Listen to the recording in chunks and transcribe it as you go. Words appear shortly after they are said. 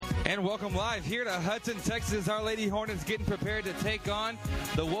And welcome live here to Hudson, Texas. Our Lady Hornets getting prepared to take on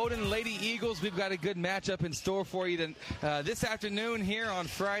the Woden Lady Eagles. We've got a good matchup in store for you this afternoon here on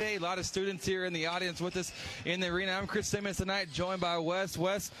Friday. A lot of students here in the audience with us in the arena. I'm Chris Simmons tonight, joined by Wes.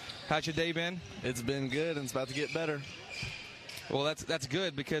 Wes, how's your day been? It's been good, and it's about to get better. Well, that's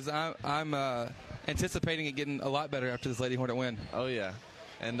good because I'm anticipating it getting a lot better after this Lady Hornet win. Oh, yeah.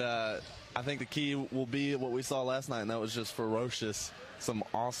 And I think the key will be what we saw last night, and that was just ferocious, some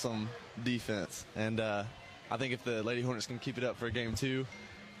awesome defense. And I think if the Lady Hornets can keep it up for game two,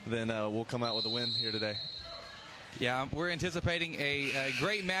 then we'll come out with a win here today. Yeah, we're anticipating a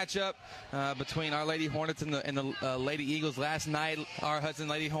great matchup between our Lady Hornets and the Lady Eagles. Last night, our Hudson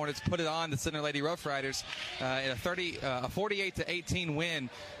Lady Hornets put it on the Center Lady Rough Riders in a 48-18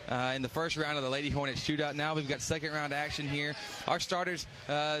 win in the first round of the Lady Hornets shootout. Now we've got second round action here. Our starters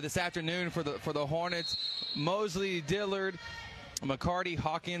this afternoon for the Hornets: Mosley, Dillard, McCarty,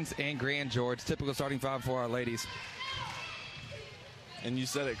 Hawkins, and Grand George. Typical starting five for our ladies. And you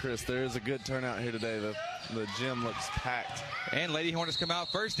said it, Chris. There is a good turnout here today. The gym looks packed. And Lady Hornets come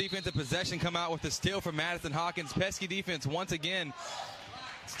out. First defensive possession come out with the steal from Madison Hawkins. Pesky defense once again.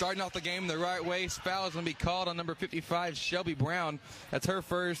 Starting off the game the right way. Foul is going to be called on number 55, Shelby Brown. That's her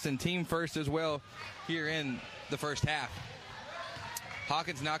first and team first as well here in the first half.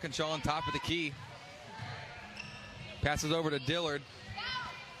 Hawkins now controlling top of the key. Passes over to Dillard.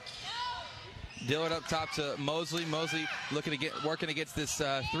 Dillard up top to Mosley. Mosley working against this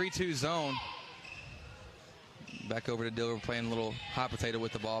 3-2 zone. Back over to Dillard, playing a little hot potato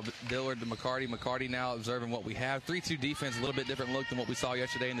with the ball. Dillard to McCarty. McCarty now observing what we have. 3-2 defense, a little bit different look than what we saw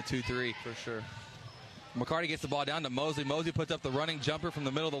yesterday in the 2-3. For sure. McCarty gets the ball down to Mosley. Mosley puts up the running jumper from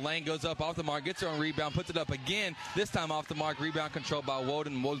the middle of the lane, goes up off the mark, gets her own rebound, puts it up again. This time off the mark, rebound controlled by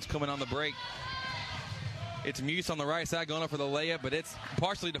Woden. Woden's coming on the break. It's Muse on the right side going up for the layup, but it's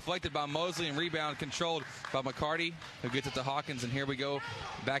partially deflected by Mosley and rebound controlled by McCarty, who gets it to Hawkins, and here we go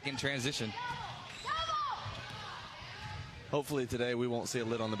back in transition. Hopefully today we won't see a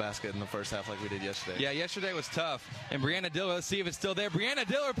lid on the basket in the first half like we did yesterday. Yeah, yesterday was tough. And Brianna Dillard, let's see if it's still there. Brianna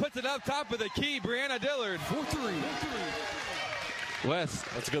Dillard puts it up top of the key. Brianna Dillard. 4-3. Wes,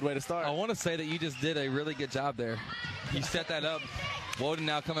 that's a good way to start. I want to say that you just did a really good job there. You set that up. Woden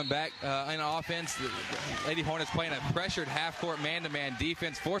now coming back in offense. The Lady Hornets playing a pressured half-court man-to-man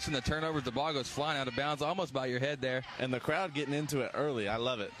defense, forcing the turnovers. The ball goes flying out of bounds almost by your head there. And the crowd getting into it early. I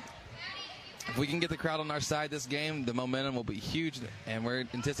love it. If we can get the crowd on our side this game, the momentum will be huge, and we're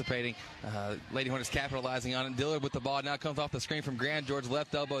anticipating Lady Hornets capitalizing on it. Dillard with the ball now comes off the screen from Grand George.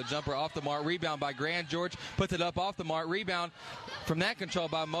 Left elbow jumper off the mark. Rebound by Grand George. Puts it up off the mark. Rebound from that control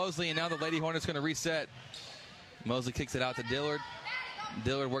by Mosley, and now the Lady Hornets going to reset. Mosley kicks it out to Dillard.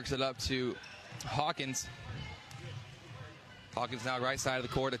 Dillard works it up to Hawkins. Hawkins now right side of the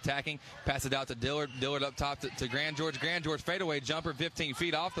court attacking. Pass it out to Dillard. Dillard up top to Grand George. Grand George fadeaway jumper 15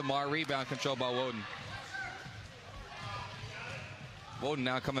 feet off the mark. Rebound controlled by Woden. Woden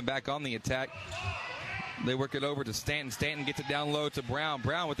now coming back on the attack. They work it over to Stanton. Stanton gets it down low to Brown.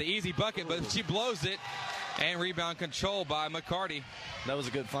 Brown with the easy bucket, but she blows it. And rebound controlled by McCarty. That was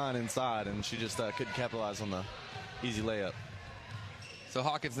a good find inside, and she just couldn't capitalize on the easy layup. So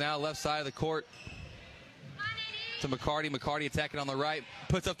Hawkins now left side of the court to McCarty. McCarty attacking on the right.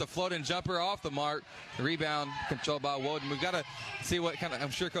 Puts up the floating jumper off the mark. The rebound controlled by Woden. We've got to see what kind of, I'm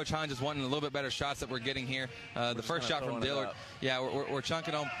sure Coach Hines is wanting a little bit better shots that we're getting here. The first shot from Dillard. Yeah, we're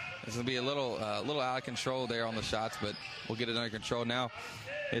chunking them. It's going to be a little out of control there on the shots, but we'll get it under control now.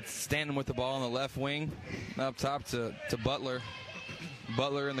 It's Stanton with the ball on the left wing. Up top to Butler.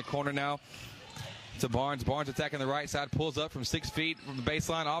 Butler in the corner now. To Barnes. Barnes attacking the right side. Pulls up from 6 feet from the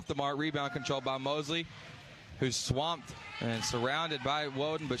baseline off the mark. Rebound controlled by Mosley, who's swamped and surrounded by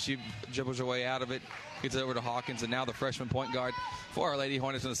Woden, but she dribbles her way out of it. Gets it over to Hawkins, and now the freshman point guard for our Lady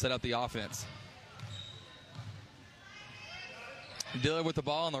Hornets going to set up the offense. Dillard with the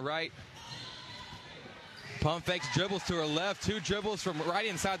ball on the right. Pump fakes, dribbles to her left. 2 dribbles from right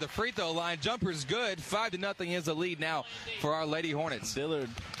inside the free throw line. Jumper's good. 5-0 is the lead now for our Lady Hornets.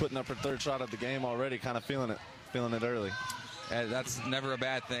 Dillard putting up her third shot of the game already, kind of feeling it early. That's never a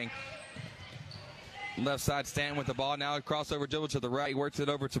bad thing. Left side, Stanton with the ball. Now a crossover dribble to the right. He works it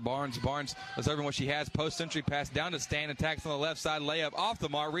over to Barnes. Barnes observing what she has. Post-entry pass down to Stanton. Attacks on the left side. Layup off the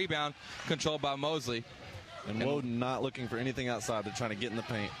mark. Rebound controlled by Mosley. And Woden not looking for anything outside. They're trying to get in the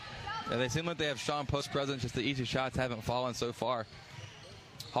paint. Yeah, they seem like they have strong post presence. Just the easy shots haven't fallen so far.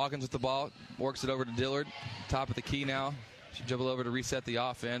 Hawkins with the ball. Works it over to Dillard. Top of the key now. She dribble over to reset the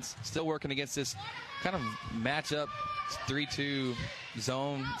offense. Still working against this kind of matchup 3-2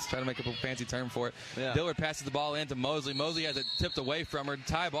 zone. Let's try to make up a fancy term for it. Yeah. Dillard passes the ball into Mosley. Mosley has it tipped away from her.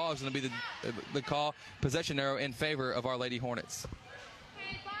 Tie ball is going to be the call. Possession arrow in favor of our Lady Hornets.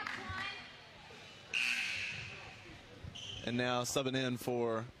 And now subbing in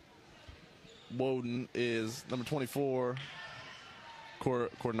for Woden is number 24,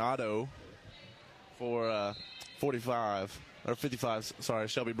 Coronado, for 55, sorry,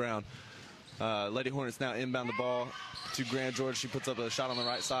 Shelby Brown. Lady Hornets now inbound the ball to Grand George. She puts up a shot on the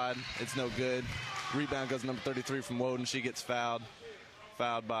right side. It's no good. Rebound goes to number 33 from Woden. She gets fouled.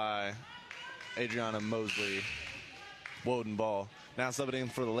 Fouled by Adriana Mosley. Woden ball. Now subbing in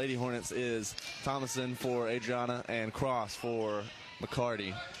for the Lady Hornets is Thomason for Adriana and Cross for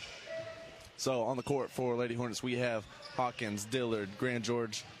McCarty. So on the court for Lady Hornets, we have Hawkins, Dillard, Grand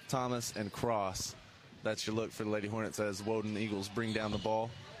George, Thomas, and Cross. That's your look for the Lady Hornets as Woden Eagles bring down the ball.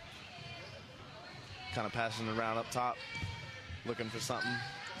 Kind of passing it around up top, looking for something.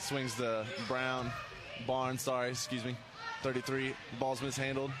 Swings to Barnes, 33. Ball's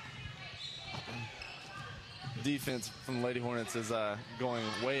mishandled. Defense from the Lady Hornets is going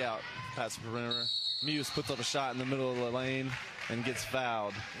way out past the perimeter. Muse puts up a shot in the middle of the lane and gets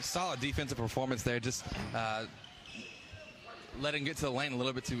fouled. Solid defensive performance there. Just letting get to the lane a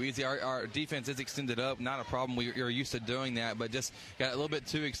little bit too easy. Our defense is extended up. Not a problem. You're used to doing that, but just got a little bit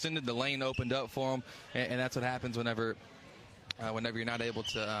too extended. The lane opened up for them, and that's what happens whenever you're not able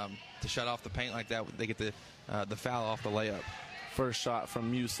to shut off the paint like that. They get the foul off the layup. First shot from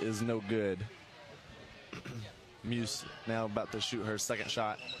Muse is no good. Muse now about to shoot her second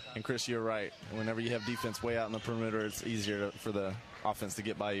shot. And Chris, you're right. Whenever you have defense way out in the perimeter, it's easier for the offense to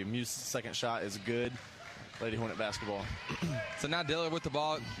get by you. Muse's second shot is good. Lady Hornet basketball. So now Dillard with the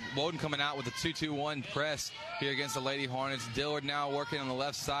ball. Woden coming out with a 2-2-1 press here against the Lady Hornets. Dillard now working on the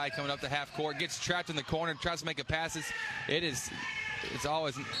left side, coming up to half court, gets trapped in the corner, tries to make a pass. It's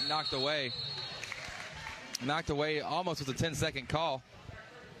always knocked away. Knocked away almost with a 10-second call.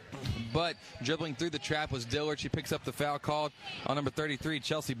 But dribbling through the trap was Dillard. She picks up the foul called on number 33,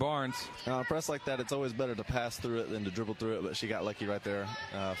 Chelsea Barnes. A press like that, it's always better to pass through it than to dribble through it, but she got lucky right there.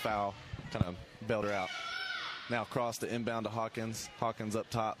 Foul kind of bailed her out. Now cross to inbound to Hawkins. Hawkins up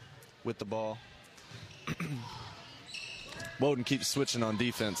top with the ball. Woden keeps switching on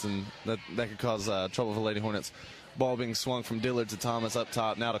defense, and that could cause trouble for Lady Hornets. Ball being swung from Dillard to Thomas up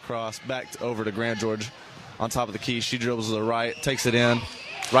top. Now to Cross. Back over to Grand George on top of the key. She dribbles to the right, takes it in.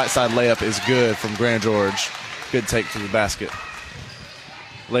 Right side layup is good from Grand George. Good take to the basket.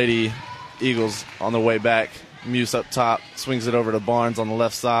 Lady Eagles on their way back. Muse up top. Swings it over to Barnes on the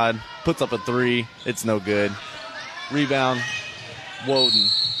left side. Puts up a three. It's no good. Rebound, Woden.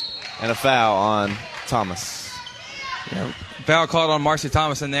 And a foul on Thomas. Yeah, foul called on Marcy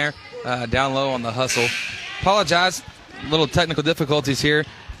Thomas in there. Down low on the hustle. Apologize. Little technical difficulties here.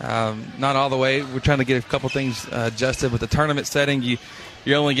 Not all the way. We're trying to get a couple things adjusted with the tournament setting.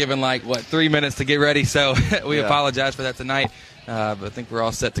 You're only given 3 minutes to get ready, so we apologize for that tonight. But I think we're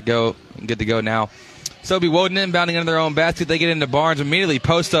all set to go and good to go now. So it'll be Woden inbounding into their own basket. They get into Barnes immediately,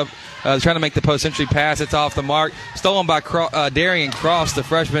 post up, trying to make the post entry pass. It's off the mark. Stolen by Darian Cross, the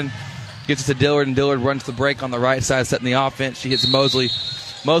freshman. Gets it to Dillard, and Dillard runs the break on the right side, setting the offense. She hits Mosley.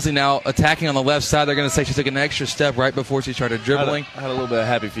 Mosley now attacking on the left side. They're going to say she took an extra step right before she started dribbling. I had a little bit of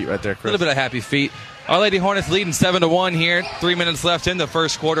happy feet right there, Chris. A little bit of happy feet. Our Lady Hornets leading 7-1 here. 3 minutes left in the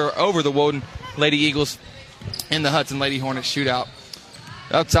first quarter over the Woden Lady Eagles in the Hudson Lady Hornets shootout.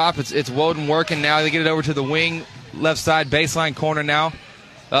 Up top, it's Woden working now. They get it over to the wing, left side, baseline corner now.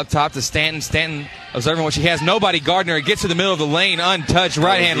 Up top to Stanton. Stanton observing what she has. Nobody Gardner. It gets to the middle of the lane, untouched.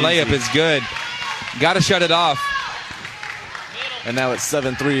 Right-hand layup is good. Got to shut it off. And now it's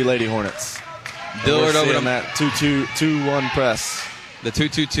 7-3 Lady Hornets. Dillard over to that 2-2-2-1 press. The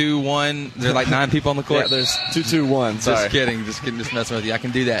 2-2-2-1. There are 9 people on the court. Yeah, there's 2-2-1. Sorry. Just kidding. Just messing with you. I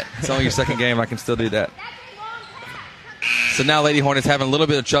can do that. It's only your second game. I can still do that. So now Lady Hornets having a little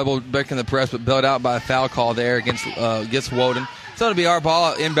bit of trouble breaking the press, but bailed out by a foul call there against Woden. So it'll be our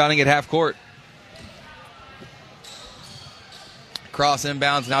ball inbounding at half court. Cross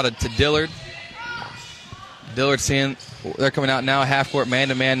inbounds now to Dillard. Dillard seeing they're coming out now, half court,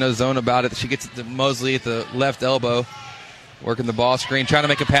 man-to-man, no zone about it. She gets it to Mosley at the left elbow, working the ball screen, trying to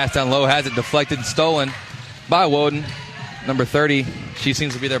make a pass down low, has it deflected and stolen by Woden. Number 30, she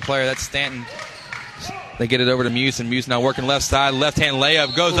seems to be their player. That's Stanton. They get it over to Muse, and Muse now working left side, left-hand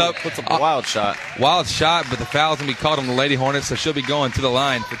layup, goes up. Puts up a wild shot. Wild shot, but the foul's going to be called on the Lady Hornets, so she'll be going to the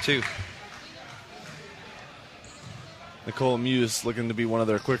line for 2. Nicole Muse, looking to be one of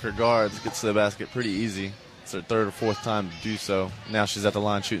their quicker guards, gets to the basket pretty easy. It's her third or fourth time to do so. Now she's at the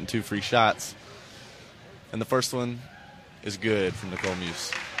line shooting 2 free shots. And the first one is good from Nicole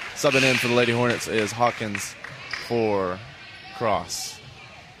Muse. Subbing in for the Lady Hornets is Hawkins for Cross.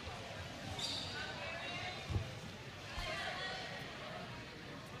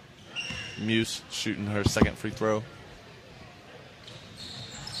 Muse shooting her second free throw.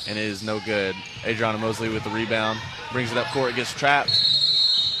 And it is no good. Adriana Mosley with the rebound. Brings it up court, gets trapped.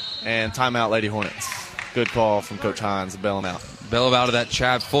 And timeout, Lady Hornets. Good call from Coach Hines, bail them out. Bail them out of that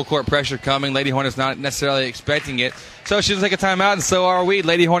trap. Full court pressure coming. Lady Hornets not necessarily expecting it. So she'll take a timeout, and so are we.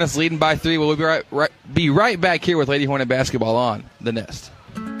 Lady Hornets leading by 3. We'll be right back here with Lady Hornet basketball on The Nest.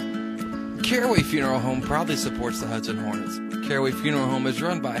 Caraway Funeral Home proudly supports the Hudson Hornets. Caraway Funeral Home is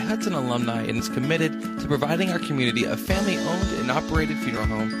run by Hudson alumni and is committed to providing our community a family-owned and operated funeral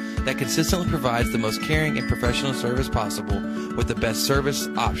home that consistently provides the most caring and professional service possible with the best service,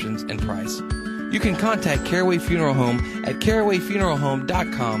 options, and price. You can contact Caraway Funeral Home at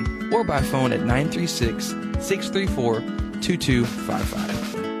carawayfuneralhome.com or by phone at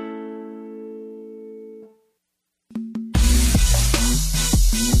 936-634-2255.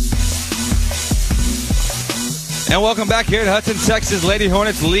 And welcome back here to Hudson, Texas. Lady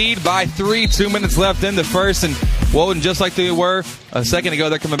Hornets lead by 3. 2 minutes left in the first. And Woden, just like they were a second ago,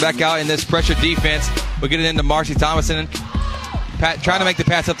 they're coming back out in this pressure defense. We'll get it into Marcy Thomason. Trying to make the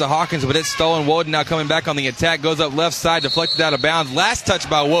pass up to Hawkins, but it's stolen. Woden now coming back on the attack. Goes up left side, deflected out of bounds. Last touch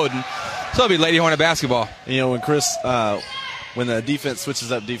by Woden. So it'll be Lady Hornet basketball. You know, when the defense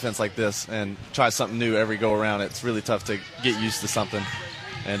switches up defense like this and tries something new every go around, it's really tough to get used to something.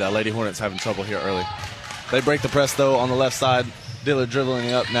 And Lady Hornets having trouble here early. They break the press, though, on the left side. Diller dribbling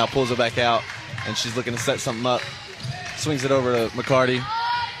it up, now pulls it back out, and she's looking to set something up. Swings it over to McCarty.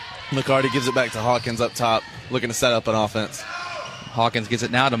 McCarty gives it back to Hawkins up top, looking to set up an offense. Hawkins gets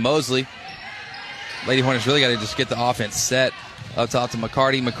it now to Mosley. Lady Hornets really got to just get the offense set up top to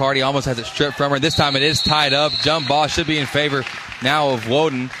McCarty. McCarty almost has it stripped from her. This time it is tied up. Jump ball should be in favor now of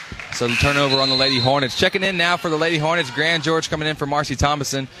Woden. So the turnover on the Lady Hornets. Checking in now for the Lady Hornets. Grand George coming in for Marcy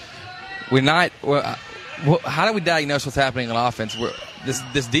Thomason. How do we diagnose what's happening on offense?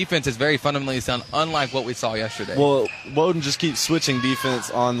 This defense is very fundamentally sound, unlike what we saw yesterday. Well, Woden just keeps switching defense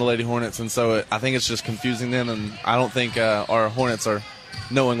on the Lady Hornets, and so I think it's just confusing them, and I don't think our Hornets are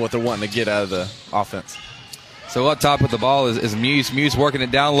knowing what they're wanting to get out of the offense. So up top with the ball is Muse. Muse working it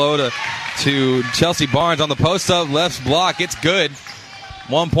down low to Chelsea Barnes on the post-up, left block. It's good.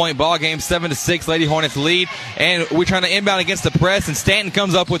 1-point ball game, 7-6. Lady Hornets lead, and we're trying to inbound against the press, and Stanton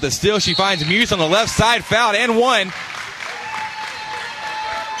comes up with a steal. She finds Muse on the left side, fouled and one.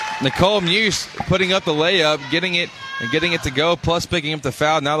 Nicole Muse putting up the layup, getting it to go, plus picking up the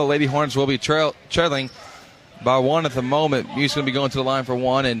foul. Now the Lady Hornets will be trailing by 1 at the moment. Muse going to be going to the line for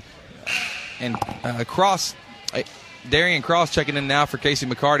 1, and Cross, Darian Cross checking in now for Casey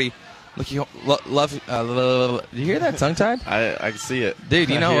McCarty. Look, did you hear that tongue-tied? I can see it. Dude,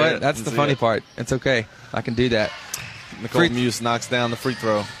 you know what? That's the funny part. It's okay. I can do that. Nicole Muse knocks down the free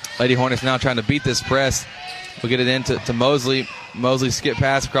throw. Lady Hornets now trying to beat this press. We'll get it into Mosley. Mosley skip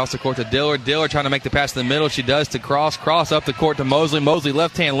pass across the court to Diller. Diller trying to make the pass to the middle. She does to Cross. Cross up the court to Mosley. Mosley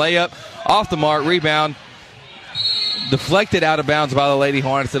left-hand layup. Off the mark. Rebound. Deflected out of bounds by the Lady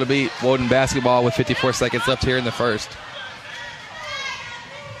Hornets. It'll be Woden basketball with 54 seconds left here in the first.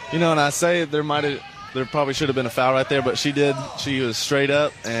 You know, and I say there probably should have been a foul right there, but she did. She was straight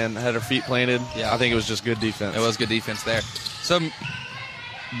up and had her feet planted. Yeah. I think it was just good defense. It was good defense there. So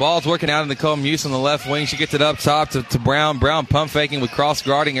ball's working out in Nicole Muse on the left wing. She gets it up top to Brown. Brown pump faking with Cross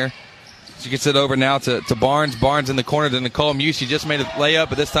guarding her. She gets it over now to Barnes. Barnes in the corner to Nicole Muse. She just made a layup,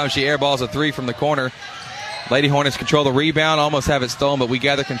 but this time she airballs a 3 from the corner. Lady Hornets control the rebound, almost have it stolen, but we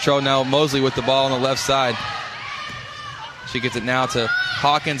gather control now. Mosley with the ball on the left side. She gets it now to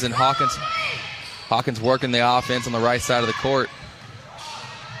Hawkins, and Hawkins working the offense on the right side of the court.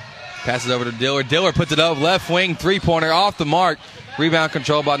 Passes over to Diller. Diller puts it up, left wing, 3-pointer off the mark. Rebound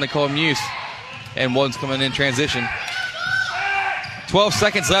controlled by Nicole Muse. And Woden's coming in transition. 12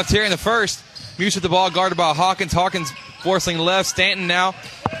 seconds left here in the first. Muse with the ball, guarded by Hawkins. Hawkins forcing left. Stanton now,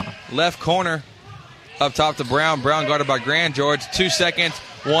 left corner. Up top to Brown. Brown guarded by Grand George. 2 seconds.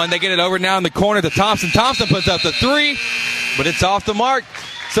 1. They get it over now in the corner to Thompson. Thompson puts up the 3, but it's off the mark.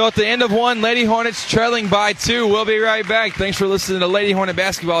 So at the end of 1, Lady Hornets trailing by 2. We'll be right back. Thanks for listening to Lady Hornet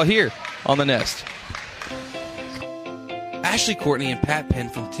basketball here on The Nest. Ashley Courtney and Pat Penn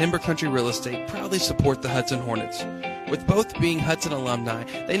from Timber Country Real Estate proudly support the Hudson Hornets. With both being Hudson alumni,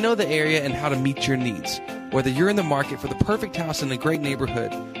 they know the area and how to meet your needs. Whether you're in the market for the perfect house in a great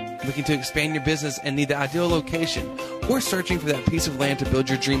neighborhood, looking to expand your business and need the ideal location, or searching for that piece of land to build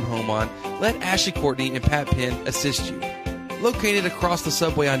your dream home on, let Ashley Courtney and Pat Penn assist you. located across the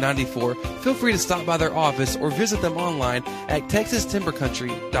subway on 94. Feel free to stop by their office or visit them online at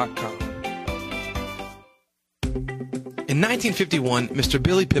texastimbercountry.com. In 1951, Mr.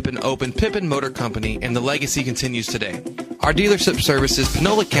 Billy Pippin opened Pippin Motor Company, and the legacy continues today. Our dealership services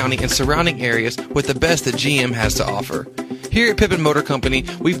Panola County and surrounding areas with the best that GM has to offer. Here at Pippin Motor Company,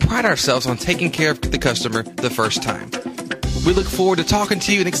 we pride ourselves on taking care of the customer the first time. We look forward to talking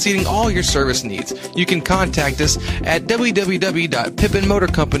to you and exceeding all your service needs. You can contact us at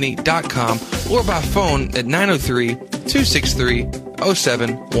www.pippinmotorcompany.com or by phone at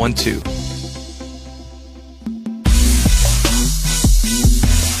 903-263-0712.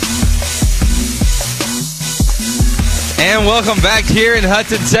 And welcome back here in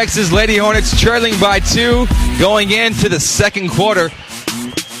Hudson, Texas. Lady Hornets trailing by 2 going into the second quarter.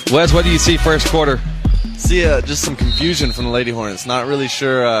 Wes, what do you see first quarter? See just some confusion from the Lady Hornets. Not really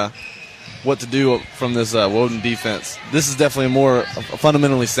sure what to do from this Woden defense. This is definitely a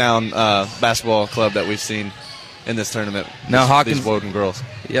fundamentally sound basketball club that we've seen in this tournament. Now Hawkins, these Woden girls.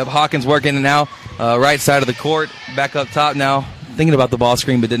 Yep, Hawkins working now, right side of the court, back up top now, thinking about the ball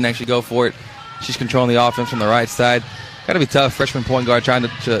screen but didn't actually go for it. She's controlling the offense from the right side. Got to be tough, freshman point guard trying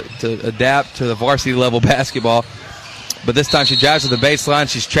to adapt to the varsity level basketball. But this time she drives to the baseline.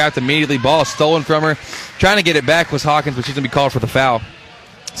 She's trapped immediately. Ball is stolen from her. Trying to get it back was Hawkins, but she's going to be called for the foul.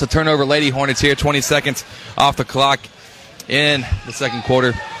 So turnover, Lady Hornets here, 20 seconds off the clock in the second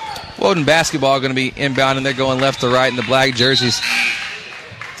quarter. Woden basketball going to be inbound, and they're going left to right in the black jerseys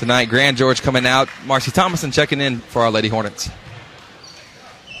tonight. Grand George coming out. Marcy Thomason checking in for our Lady Hornets.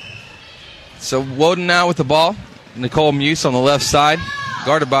 So Woden now with the ball. Nicole Muse on the left side,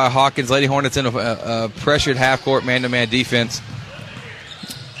 guarded by Hawkins. Lady Hornets in a pressured half-court man-to-man defense.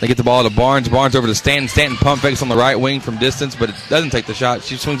 They get the ball to Barnes. Barnes over to Stanton. Stanton pump fakes on the right wing from distance, but it doesn't take the shot.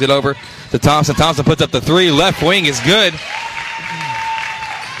 She swings it over to Thompson. Thompson puts up the three. Left wing is good.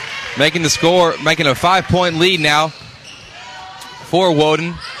 Making the score, making a 5-point lead now for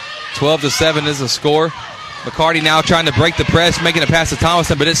Woden. 12-7 is the score. McCarty now trying to break the press, making a pass to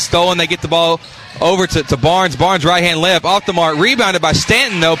Thomason, but it's stolen. They get the ball over to Barnes. Barnes right-hand layup off the mark. Rebounded by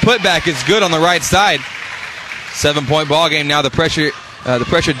Stanton, though. Putback is good on the right side. 7-point ball game now. The pressure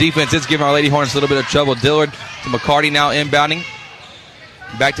defense is giving our Lady Hornets a little bit of trouble. Dillard to McCarty now inbounding.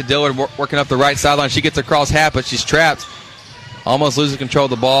 Back to Dillard working up the right sideline. She gets across half, but she's trapped. Almost loses control of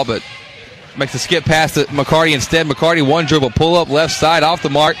the ball, but makes a skip pass to McCarty instead. McCarty one dribble pull-up left side off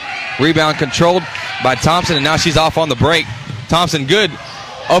the mark. Rebound controlled by Thompson, and now she's off on the break. Thompson good.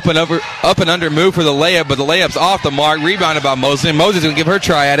 Up and under move for the layup, but the layup's off the mark. Rebounded by Mosley. Mosley's going to give her a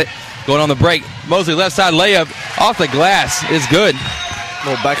try at it. Going on the break. Mosley left side layup off the glass is good. A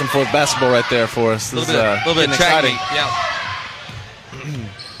little back and forth basketball right there for us. A little bit of exciting. Yeah.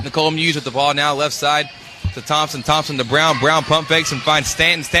 Nicole Muse with the ball now left side to Thompson. Thompson to Brown. Brown pump fakes and finds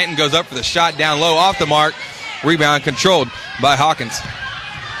Stanton. Stanton goes up for the shot down low off the mark. Rebound controlled by Hawkins.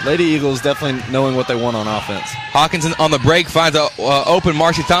 Lady Eagles definitely knowing what they want on offense. Hawkins on the break finds a open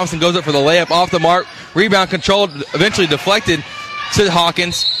Marcy Thompson, goes up for the layup off the mark. Rebound controlled, eventually deflected to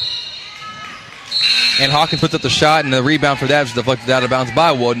Hawkins. And Hawkins puts up the shot, and the rebound for that was deflected out of bounds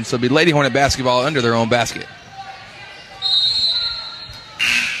by Woden. So it'll be Lady Hornet basketball under their own basket.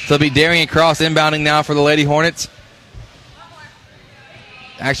 So it'll be Darian Cross inbounding now for the Lady Hornets.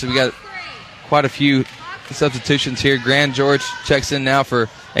 Actually, we got quite a few substitutions here. Grand George checks in now for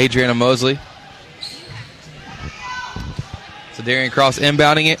Adriana Mosley. So Darian Cross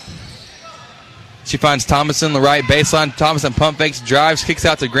inbounding it. She finds Thomason, the right baseline. Thomason pump fakes, drives, kicks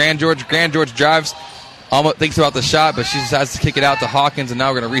out to Grand George. Grand George drives, almost thinks about the shot, but she decides to kick it out to Hawkins, and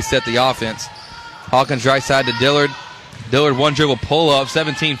now we're going to reset the offense. Hawkins right side to Dillard. Dillard one dribble pull-up,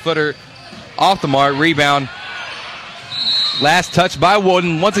 17-footer off the mark, rebound. Last touch by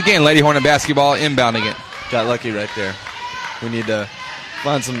Woden. Once again, Lady Hornet basketball inbounding it. Got lucky right there. We need to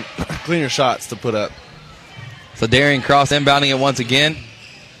find some cleaner shots to put up. So Darian Cross inbounding it once again.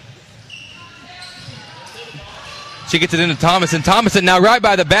 She gets it into Thomason. Thomason now right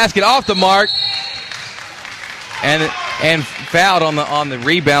by the basket, off the mark. And fouled on the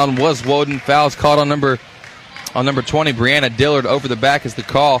rebound was Woden. Fouls called on number 20, Brianna Dillard, over the back is the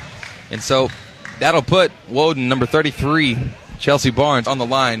call. And so that'll put Woden, number 33, Chelsea Barnes, on the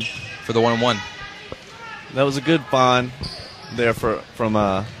line for the 1-1. That was a good find there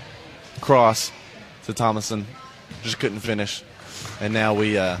from Cross to Thomason. Just couldn't finish. And now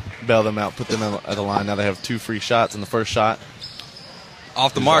we bail them out, put them at the line. Now they have 2 free shots, and the first shot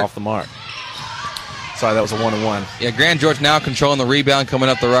off the mark. Off the mark. Sorry, that was a 1-1. Yeah, Grand George now controlling the rebound, coming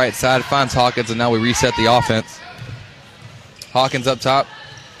up the right side. Finds Hawkins, and now we reset the offense. Hawkins up top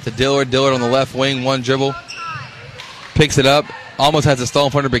to Dillard. Dillard on the left wing, one dribble. picks it up, almost has a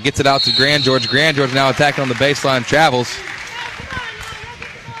stolen from her, but gets it out to Grand George. Grand George now attacking on the baseline, travels.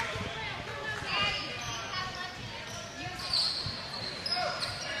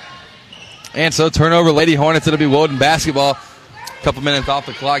 And so turnover, Lady Hornets. It'll be Woden basketball. A couple minutes off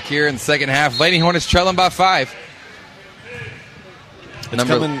the clock here in the second half. Lady Hornets trailing by 5.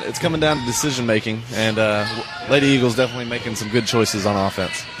 It's coming down to decision making, and Lady Eagles definitely making some good choices on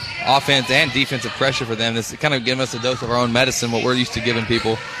offense. Offense and defensive pressure for them. This is kind of giving us a dose of our own medicine, what we're used to giving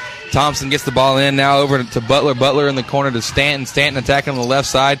people. Thompson gets the ball in now over to Butler. Butler in the corner to Stanton. Stanton attacking on the left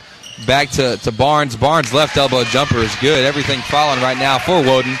side. Back to Barnes. Barnes' left elbow jumper is good. Everything falling right now for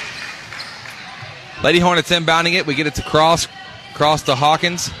Woden. Lady Hornets inbounding it. We get it to Cross. Cross to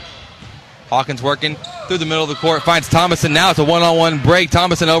Hawkins. Hawkins working through the middle of the court. Finds Thomason. Now it's a one-on-one break.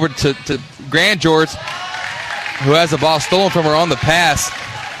 Thomason over to Grand George, who has the ball stolen from her on the pass.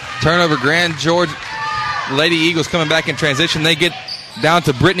 Turnover, Grand George. Lady Eagles coming back in transition. They get down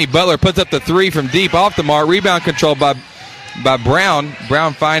to Brittany Butler. Puts up the 3 from deep off the mark. Rebound controlled by Brown.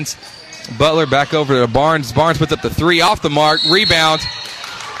 Brown finds Butler back over to Barnes. Barnes puts up the 3 off the mark. Rebound.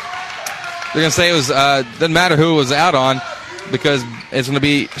 They're going to say it was doesn't matter who it was out on, because it's going to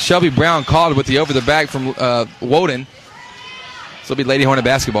be Shelby Brown called with the over-the-back from Woden. So it'll be Lady Hornet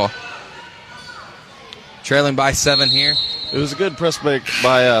basketball. Trailing by 7 here. It was a good press break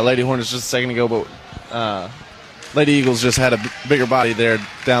by Lady Hornets just a second ago, but Lady Eagles just had a bigger body there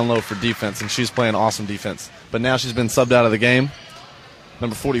down low for defense, and she's playing awesome defense. But now she's been subbed out of the game.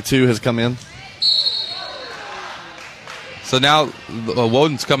 Number 42 has come in. So now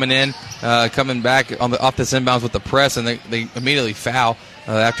Woden's coming in, coming back off this inbounds with the press, and they immediately foul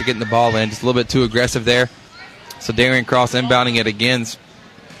after getting the ball in. Just a little bit too aggressive there. So Darian Cross inbounding it again.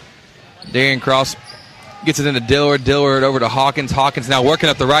 Darian Cross gets it into Dillard. Dillard over to Hawkins. Hawkins now working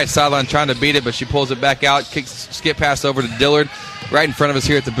up the right sideline, trying to beat it, but she pulls it back out. Skip pass over to Dillard, right in front of us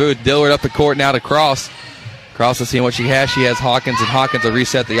here at the booth. Dillard up the court now to Cross. Cross is seeing what she has. She has Hawkins, and Hawkins will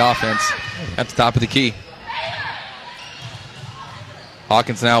reset the offense at the top of the key.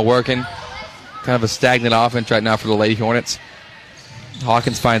 Hawkins now working. Kind of a stagnant offense right now for the Lady Hornets.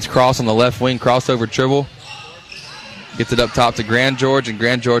 Hawkins finds Cross on the left wing. Crossover dribble. Gets it up top to Grand George, and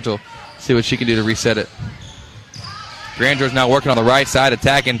Grand George will see what she can do to reset it. Grand George now working on the right side,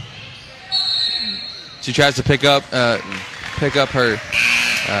 attacking. She tries to pick up her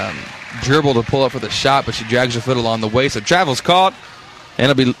dribble to pull up for the shot, but she drags her foot along the way. So travel's caught,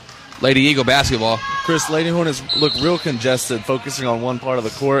 and it'll be Lady Eagle basketball. Chris, Lady Hornets look real congested, focusing on one part of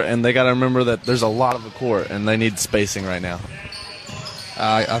the court, and they got to remember that there's a lot of the court, and they need spacing right now.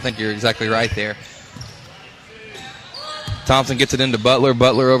 I think you're exactly right there. Thompson gets it into Butler.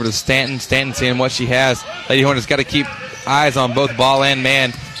 Butler over to Stanton. Stanton seeing what she has. Lady Hornets got to keep eyes on both ball and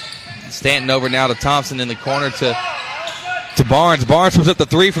man. Stanton over now to Thompson in the corner to Barnes. Barnes puts up the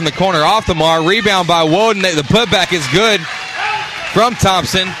 3 from the corner off the mark. Rebound by Woden. The putback is good from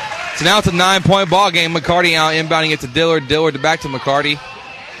Thompson. So now it's a 9-point ball game. McCarty out inbounding it to Dillard. Dillard back to McCarty.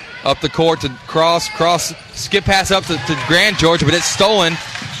 Up the court to Cross. Cross skip pass up to Grand George, but it's stolen.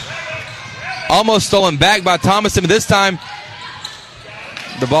 Almost stolen back by Thomason. This time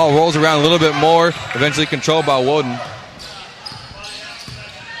the ball rolls around a little bit more. Eventually controlled by Woden.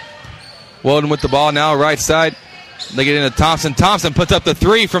 Woden with the ball now, right side. They get into Thompson. Thompson puts up the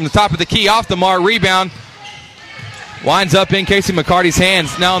 3 from the top of the key. Off the mark. Rebound. Winds up in Casey McCarty's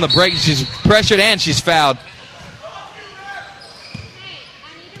hands. Now on the break, she's pressured and she's fouled.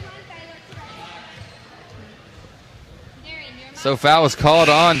 So foul was called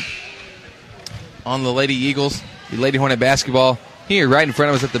on the Lady Eagles. The Lady Hornet basketball here right in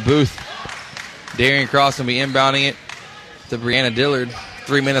front of us at the booth. Darian Cross will be inbounding it to Brianna Dillard.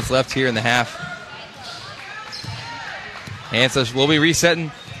 3 minutes left here in the half. And so we'll be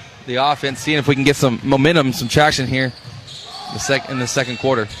resetting the offense, seeing if we can get some momentum, some traction here in the second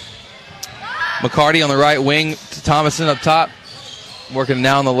quarter. McCarty on the right wing to Thomason up top. Working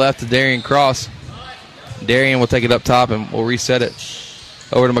now on the left to Darian Cross. Darian will take it up top and we'll reset it.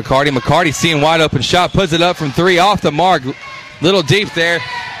 Over to McCarty. McCarty seeing wide open shot. Puts it up from 3 off the mark. Little deep there.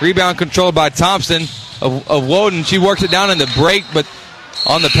 Rebound controlled by Thompson of Woden. She works it down in the break, but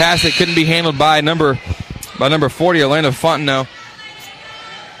on the pass it couldn't be handled by number 40, Elena Fontenot.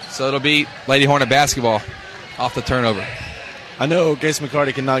 So it'll be Lady Hornet basketball off the turnover. I know Grace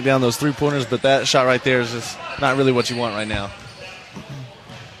McCarty can knock down those 3-pointers, but that shot right there is just not really what you want right now.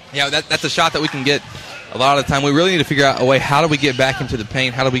 Yeah, that's a shot that we can get a lot of the time. We really need to figure out a way, how do we get back into the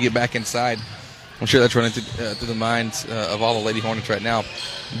paint? How do we get back inside? I'm sure that's running through the minds of all the Lady Hornets right now.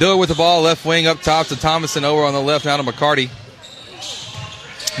 Dillard with the ball, left wing up top to Thomason, over on the left now to McCarty.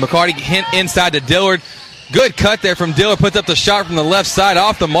 McCarty hint inside to Dillard. Good cut there from Dillard. Puts up the shot from the left side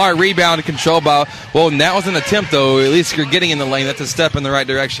off the mark. Rebound controlled by Walden. That was an attempt, though. At least you're getting in the lane. That's a step in the right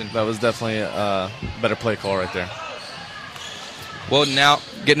direction. That was definitely a better play call right there. Walden now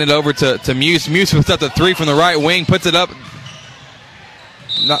getting it over to Muse. Muse puts up the three from the right wing. Puts it up.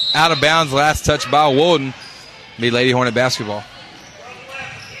 Not out of bounds. Last touch by Walden. Be Lady Hornet basketball.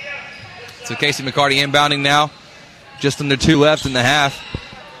 So Casey McCarty inbounding now. Just under 2 left in the half.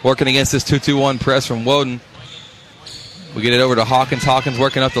 Working against this 2-2-1 press from Woden. We get it over to Hawkins. Hawkins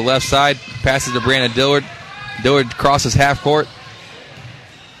working up the left side. Passes to Brandon Dillard. Dillard crosses half court.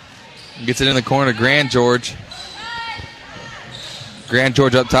 Gets it in the corner to Grand George. Grand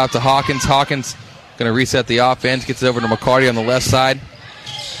George up top to Hawkins. Hawkins going to reset the offense. Gets it over to McCarty on the left side.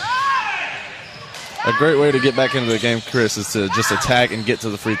 A great way to get back into the game, Chris, is to just attack and get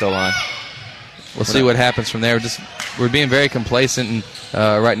to the free throw line. We'll see what happens from there. We're being very complacent and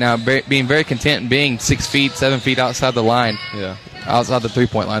right now, being very content in being 6 feet, 7 feet outside the line. Yeah. Outside the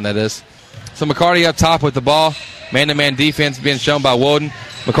three-point line, that is. So McCarty up top with the ball. Man-to-man defense being shown by Woden.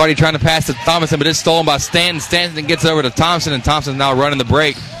 McCarty trying to pass to Thomason, but it's stolen by Stanton. Stanton gets over to Thompson, and Thompson's now running the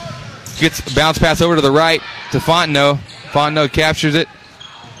break. Gets a bounce pass over to the right to Fontenot. Fontenot captures it.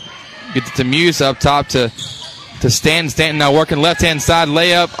 Gets it to Muse up top to Stanton. Stanton now working left-hand side.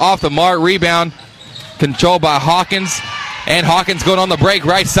 Layup off the mark. Rebound controlled by Hawkins. And Hawkins going on the break.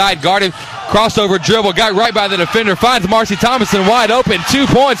 Right side guarded. Crossover dribble. Got right by the defender. Finds Marcy Thomason wide open. 2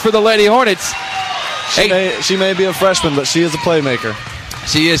 points for the Lady Hornets. She may be a freshman, but she is a playmaker.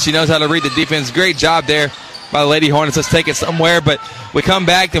 She is. She knows how to read the defense. Great job there by the Lady Hornets. Let's take it somewhere. But we come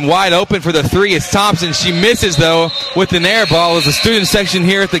back and wide open for the three. It's Thompson. She misses, though, with an air ball as the student section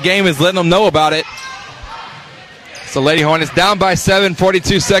here at the game is letting them know about it. So Lady Hornets down by 7,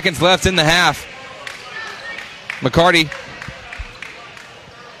 42 seconds left in the half. McCarty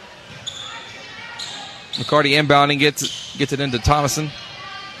inbounding, gets it into Thomason.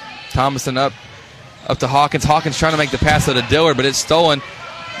 Thomason up to Hawkins. Hawkins trying to make the pass to Dillard, but it's stolen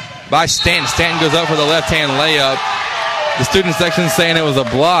by Stanton. Stanton goes up for the left-hand layup. The student section is saying it was a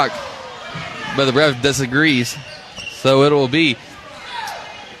block, but the ref disagrees. So it will be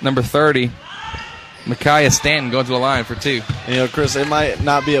number 30, Micaiah Stanton, going to the line for 2. You know, Chris, it might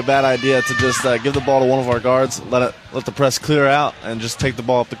not be a bad idea to just give the ball to one of our guards, let the press clear out, and just take the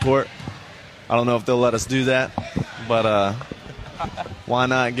ball up the court. I don't know if they'll let us do that, but why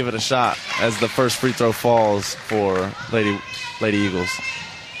not give it a shot as the first free throw falls for Lady Eagles.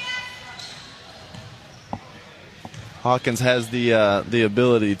 Hawkins has the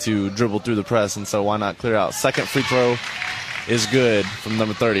ability to dribble through the press, and so why not clear out? Second free throw is good from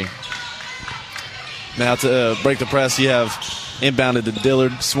number 30. Now to break the press, you have inbounded to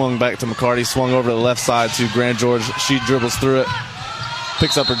Dillard, swung back to McCarty, swung over to the left side to Grand George. She dribbles through it,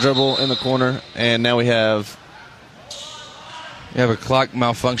 picks up her dribble in the corner, and now we have a clock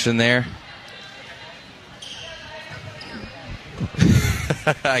malfunction there.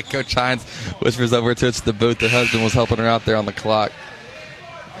 Coach Hines whispers over to the booth. Her husband was helping her out there on the clock.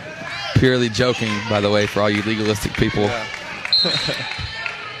 Purely joking, by the way, for all you legalistic people. Yeah.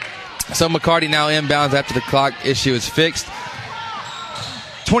 So McCarty now inbounds after the clock issue is fixed.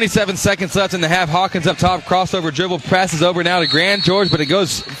 27 seconds left in the half. Hawkins up top, crossover dribble, passes over now to Grand George, but it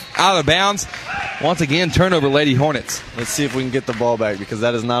goes out of bounds. Once again, turnover, Lady Hornets. Let's see if we can get the ball back, because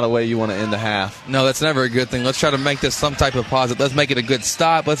that is not a way you want to end the half. No, that's never a good thing. Let's try to make this some type of positive. Let's make it a good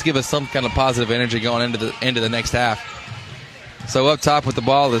stop. Let's give us some kind of positive energy going into the next half. So up top with the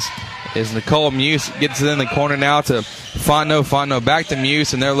ball is Nicole Muse. Gets it in the corner now to Fontenot. Fontenot back to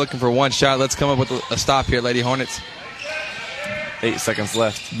Muse, and they're looking for one shot. Let's come up with a stop here, Lady Hornets. 8 seconds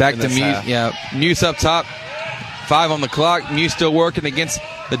left. Back to Muse. Half. Yeah, Muse up top. 5 on the clock. Muse still working against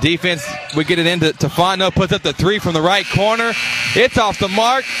the defense. We get it into Fontenot. Puts up the 3 from the right corner. It's off the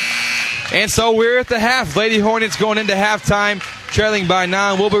mark. And so we're at the half. Lady Hornets going into halftime, trailing by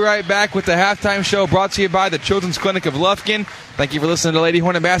 9. We'll be right back with the halftime show brought to you by the Children's Clinic of Lufkin. Thank you for listening to Lady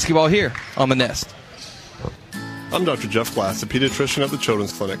Hornet Basketball here on The Nest. I'm Dr. Jeff Glass, a pediatrician at the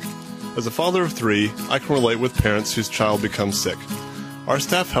Children's Clinic. As a father of 3, I can relate with parents whose child becomes sick. Our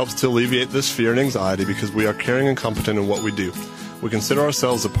staff helps to alleviate this fear and anxiety because we are caring and competent in what we do. We consider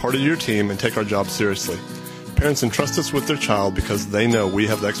ourselves a part of your team and take our job seriously. Parents entrust us with their child because they know we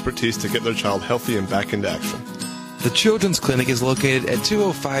have the expertise to get their child healthy and back into action. The Children's Clinic is located at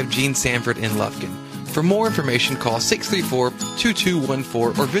 205 Gene Sanford in Lufkin. For more information, call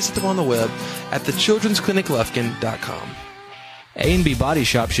 634-2214 or visit them on the web at thechildren'scliniclufkin.com. A&B Body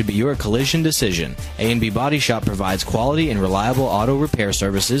Shop should be your collision decision. A&B Body Shop provides quality and reliable auto repair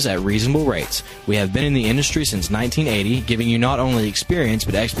services at reasonable rates. We have been in the industry since 1980, giving you not only experience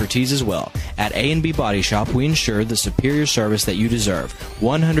but expertise as well. At A&B Body Shop, we ensure the superior service that you deserve.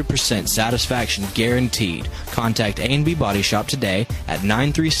 100% satisfaction guaranteed. Contact A&B Body Shop today at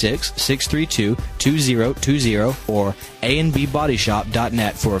 936-632-2020 or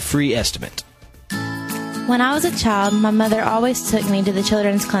anbbodyshop.net for a free estimate. When I was a child, my mother always took me to the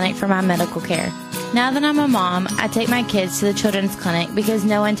children's clinic for my medical care. Now that I'm a mom, I take my kids to the children's clinic because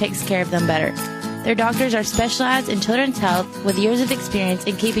no one takes care of them better. Their doctors are specialized in children's health with years of experience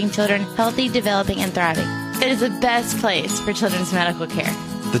in keeping children healthy, developing, and thriving. It is the best place for children's medical care.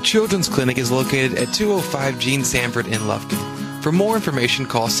 The Children's Clinic is located at 205 Gene Sanford in Lufkin. For more information,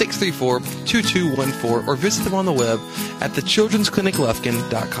 call 634-2214 or visit them on the web at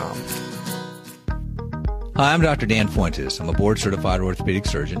thechildren'scliniclufkin.com. Hi, I'm Dr. Dan Fuentes. I'm a board-certified orthopedic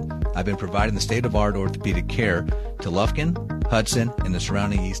surgeon. I've been providing the state-of-the-art orthopedic care to Lufkin, Hudson, and the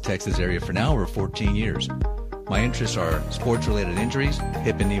surrounding East Texas area for now over 14 years. My interests are sports-related injuries,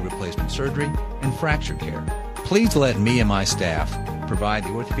 hip and knee replacement surgery, and fracture care. Please let me and my staff provide the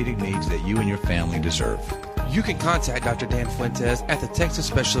orthopedic needs that you and your family deserve. You can contact Dr. Dan Fuentes at the Texas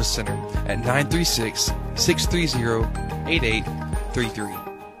Specialist Center at 936-630-8833.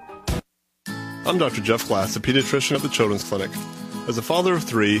 I'm Dr. Jeff Glass, a pediatrician at the Children's Clinic. As a father of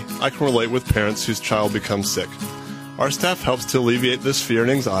 3, I can relate with parents whose child becomes sick. Our staff helps to alleviate this fear and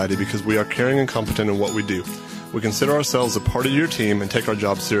anxiety because we are caring and competent in what we do. We consider ourselves a part of your team and take our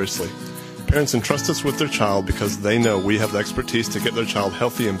job seriously. Parents entrust us with their child because they know we have the expertise to get their child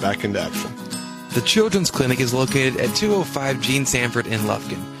healthy and back into action. The Children's Clinic is located at 205 Gene Sanford in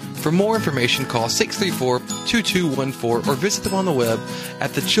Lufkin. For more information, call 634-2214 or visit them on the web at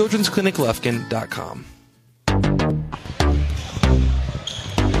thechildren'scliniclufkin.com.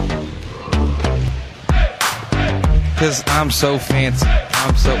 Because I'm so fancy.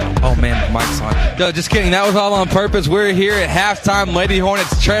 Oh man, the mic's on. No, just kidding. That was all on purpose. We're here at halftime. Lady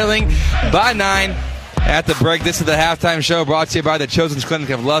Hornets trailing by 9 at the break. This is the halftime show brought to you by the Children's Clinic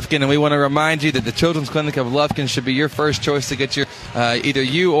of Lufkin, and we want to remind you that the Children's Clinic of Lufkin should be your first choice to get your either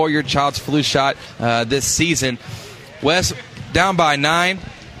you or your child's flu shot this season. Wes, down by 9.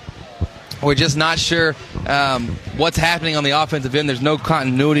 We're just not sure what's happening on the offensive end. There's no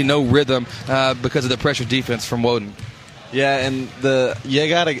continuity, no rhythm because of the pressure defense from Woden. Yeah, and you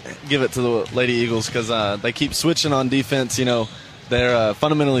got to give it to the Lady Eagles because they keep switching on defense. You know, they're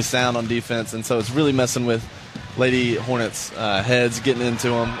fundamentally sound on defense, and so it's really messing with Lady Hornets' heads, getting into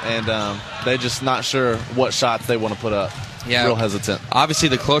them, and they're just not sure what shots they want to put up. Yeah, real hesitant. Obviously,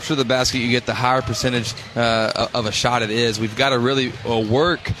 the closer to the basket you get, the higher percentage of a shot it is. We've got to really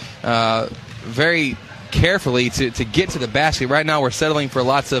work very carefully to get to the basket. Right now, we're settling for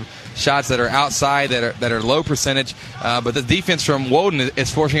lots of shots that are outside, that are low percentage. But the defense from Woden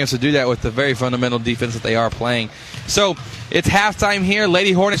is forcing us to do that with the very fundamental defense that they are playing. So it's halftime here.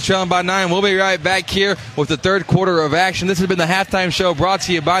 Lady Hornets trailing by 9. We'll be right back here with the third quarter of action. This has been the halftime show brought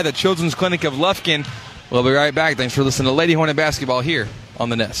to you by the Children's Clinic of Lufkin. We'll be right back. Thanks for listening to Lady Hornet Basketball here on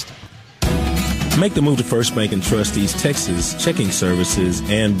The Nest. Make the move to First Bank and Trust East Texas checking services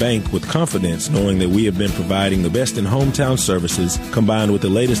and bank with confidence, knowing that we have been providing the best in hometown services combined with the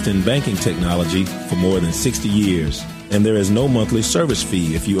latest in banking technology for more than 60 years. And there is no monthly service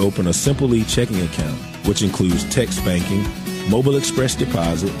fee if you open a Simple E checking account, which includes text banking, mobile express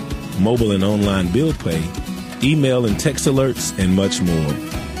deposit, mobile and online bill pay, email and text alerts, and much more.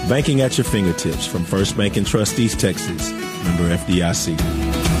 Banking at your fingertips from First Bank and Trust East Texas. Member FDIC.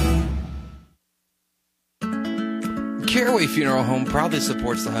 Caraway Funeral Home proudly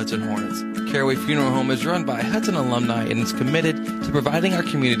supports the Hudson Hornets. Caraway Funeral Home is run by Hudson alumni and is committed to providing our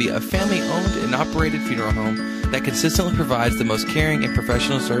community a family-owned and operated funeral home that consistently provides the most caring and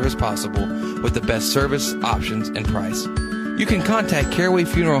professional service possible with the best service, options, and price. You can contact Caraway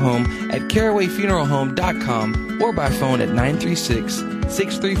Funeral Home at carawayfuneralhome.com or by phone at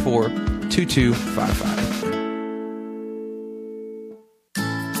 936-634-2255.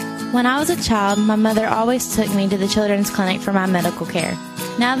 When I was a child, my mother always took me to the children's clinic for my medical care.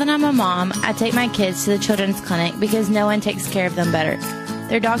 Now that I'm a mom, I take my kids to the children's clinic because no one takes care of them better.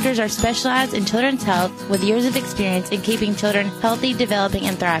 Their doctors are specialized in children's health with years of experience in keeping children healthy, developing,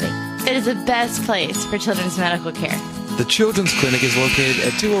 and thriving. It is the best place for children's medical care. The Children's Clinic is located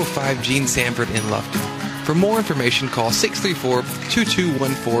at 205 Gene Sanford in Lufkin. For more information, call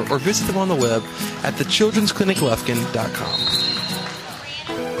 634-2214 or visit them on the web at thechildren'scliniclufkin.com.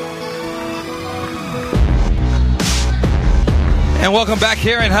 And welcome back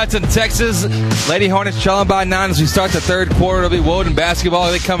here in Hudson, Texas. Lady Hornets trailing by 9 as we start the third quarter. It'll be Woden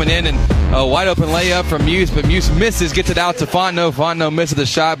basketball. They coming in and a wide open layup from Muse, but Muse misses, gets it out to Fontenot. Fontenot misses the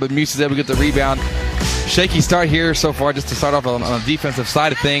shot, but Muse is able to get the rebound. Shaky start here so far just to start off on the defensive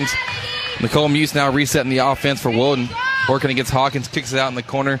side of things. Nicole Muse now resetting the offense for Woden. Working against Hawkins, kicks it out in the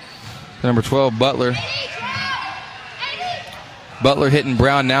corner. Number 12, Butler. Butler hitting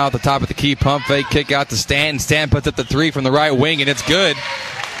Brown now at the top of the key. Pump fake, kick out to Stanton. Stanton puts up the three from the right wing, and it's good.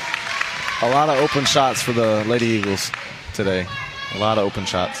 A lot of open shots for the Lady Eagles today. A lot of open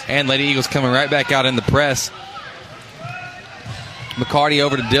shots. And Lady Eagles coming right back out in the press. McCarty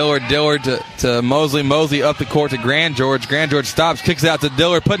over to Dillard. Dillard to Mosley. Mosley up the court to Grand George. Grand George stops, kicks out to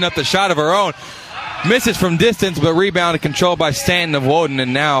Dillard, putting up the shot of her own. Misses from distance, but rebounded, controlled by Stanton of Woden,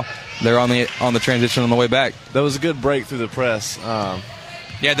 and now they're on the transition on the way back. That was a good break through the press.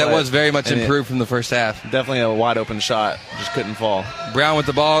 Yeah, that was very much improved from the first half. Definitely a wide open shot, just couldn't fall. Brown with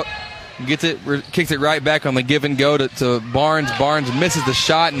the ball, gets it, kicks it right back on the give and go to Barnes. Barnes misses the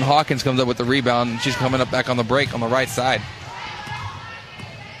shot, and Hawkins comes up with the rebound. And she's coming up back on the break on the right side.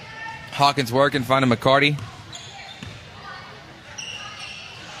 Hawkins working, finding McCarty.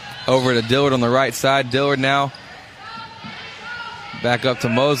 Over to Dillard on the right side. Dillard now back up to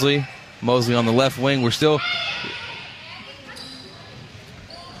Mosley. Mosley on the left wing. We're still...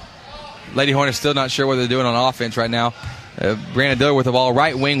 Lady Hornets still not sure what they're doing on offense right now. Brandon Dillard with the ball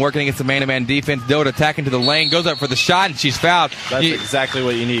right wing, working against the man-to-man defense. Dillard attacking to the lane, goes up for the shot, and she's fouled. That's exactly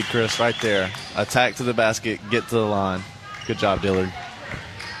what you need, Chris, right there. Attack to the basket, get to the line. Good job, Dillard.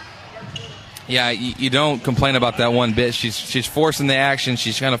 Yeah, you don't complain about that one bit. She's forcing the action.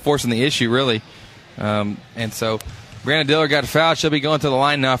 She's kind of forcing the issue, really. And so Brandon Dillard got fouled. She'll be going to the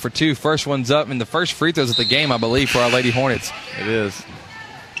line now for two. First one's up, and the first free throws of the game, I believe, for our Lady Hornets. It is.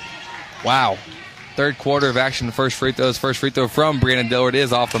 Wow. Third quarter of action, the first free throws. First free throw from Brandon Dillard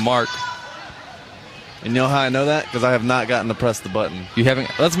is off the mark. And you know how I know that? Because I have not gotten to press the button. You haven't?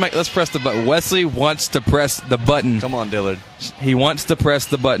 Let's press the button. Wesley wants to press the button. Come on, Dillard. He wants to press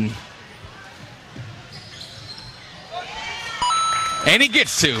the button. And he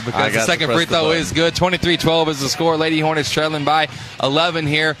gets to, because the second free throw is good. 23-12 is the score. Lady Hornets trailing by 11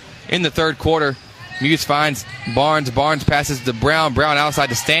 here in the third quarter. Muse finds Barnes. Barnes passes to Brown. Brown outside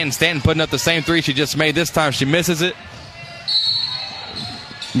to Stanton. Stanton putting up the same three she just made. This time she misses it.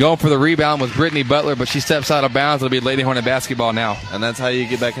 Going for the rebound was Brittany Butler, but she steps out of bounds. It'll be Lady Hornet basketball now. And that's how you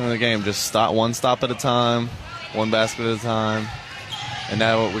get back into the game. Just stop one stop at a time, one basket at a time. And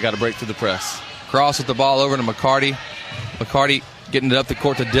now we got to break through the press. Cross with the ball over to McCarty. McCarty getting it up the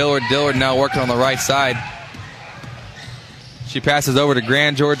court to Dillard. Dillard now working on the right side. She passes over to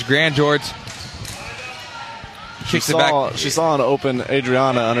Grand George. Grand George kicks it back. She saw an open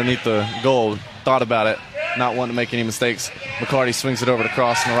Adriana underneath the goal. Thought about it. Not wanting to make any mistakes. McCarty swings it over to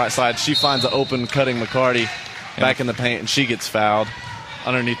Cross on the right side. She finds an open cutting McCarty back in the paint, and she gets fouled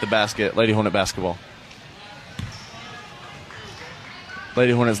underneath the basket. Lady Hornet basketball.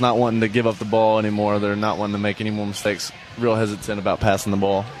 Lady Hornets not wanting to give up the ball anymore. They're not wanting to make any more mistakes. Real hesitant about passing the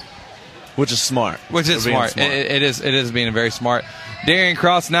ball, which is smart. Which is smart. It is being very smart. Darian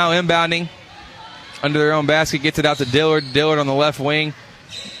Cross now inbounding under their own basket. Gets it out to Dillard. Dillard on the left wing.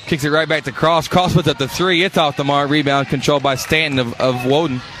 Kicks it right back to Cross. Cross puts up the three. It's off the mark. Rebound controlled by Stanton of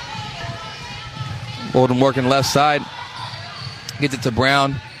Woden. Woden working left side. Gets it to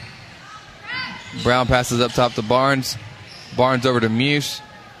Brown. Brown passes up top to Barnes. Barnes over to Muse.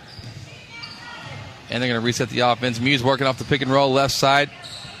 And they're going to reset the offense. Muse working off the pick and roll left side.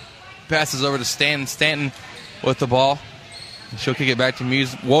 Passes over to Stanton. Stanton with the ball. She'll kick it back to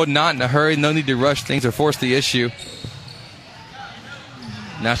Muse. Woden not in a hurry. No need to rush things or force the issue.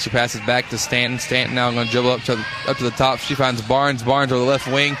 Now she passes back to Stanton. Stanton now going to dribble up to the top. She finds Barnes. Barnes over the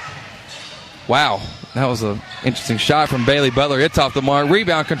left wing. Wow. That was an interesting shot from Bailey Butler. It's off the mark.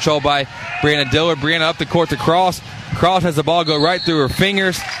 Rebound controlled by Brianna Dillard. Brianna up the court to Cross. Cross has the ball go right through her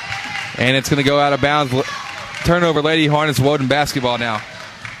fingers. And it's going to go out of bounds. Turnover, Lady Hornets, Woden basketball now.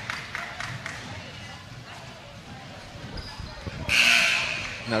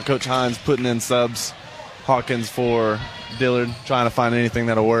 Now Coach Hines putting in subs. Hawkins for Dillard, trying to find anything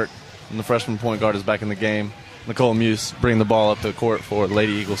that'll work. And the freshman point guard is back in the game. Nicole Muse bringing the ball up the court for the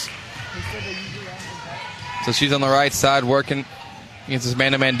Lady Eagles. So she's on the right side working against this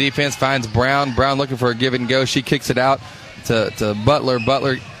man-to-man defense. Finds Brown. Brown looking for a give and go. She kicks it out to Butler.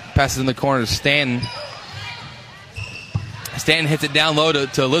 Butler passes in the corner to Stanton. Stanton hits it down low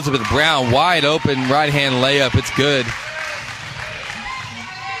to Elizabeth Brown. Wide open right-hand layup. It's good.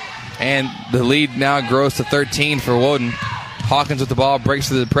 And the lead now grows to 13 for Woden. Hawkins with the ball, breaks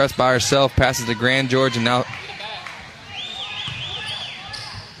to the press by herself, passes to Grand George, and now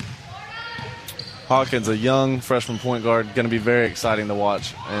Hawkins, a young freshman point guard, going to be very exciting to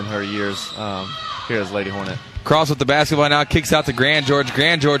watch in her years here as Lady Hornet. Cross with the basketball now, kicks out to Grand George.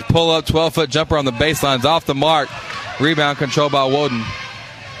 Grand George pull up, 12-foot jumper on the baselines, off the mark. Rebound controlled by Woden.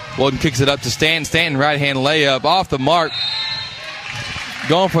 Woden kicks it up to Stanton. Stanton right-hand layup, off the mark.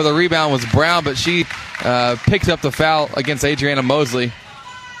 Going for the rebound was Brown, but she picks up the foul against Adriana Mosley.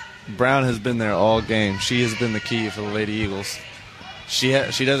 Brown has been there all game. She has been the key for the Lady Eagles. She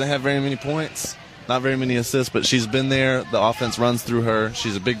doesn't have very many points, not very many assists, but she's been there. The offense runs through her.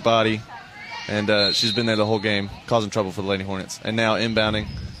 She's a big body, and she's been there the whole game, causing trouble for the Lady Hornets. And now inbounding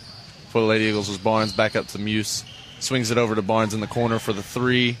for the Lady Eagles was Barnes, back up to Muse. Swings it over to Barnes in the corner for the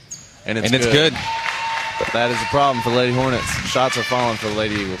three, and it's good. That is the problem for the Lady Hornets. Shots are falling for the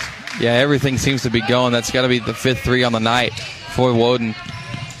Lady Eagles. Yeah, everything seems to be going. That's got to be the 5th three on the night for Woden.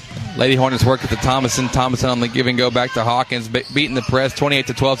 Lady Hornets work with the Thomason. Thomason on the give and go back to Hawkins, beating the press.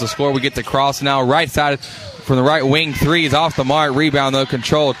 28-12 to score. We get the cross now. Right side from the right wing. Three is off the mark. Rebound, though,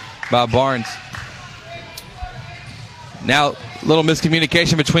 controlled by Barnes. Now, a little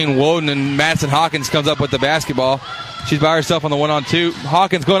miscommunication between Woden and Madison Hawkins comes up with the basketball. She's by herself on the 1-on-2.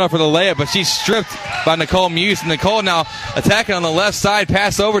 Hawkins going up for the layup, but she's stripped by Nicole Muse. Nicole now attacking on the left side.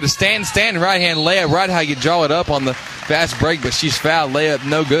 Pass over to Stanton. Stanton right-hand layup, right how you draw it up on the fast break, but she's fouled. Layup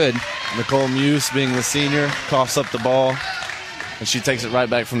no good. Nicole Muse, being the senior, coughs up the ball, and she takes it right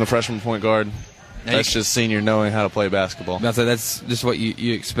back from the freshman point guard. That's just senior knowing how to play basketball. That's just what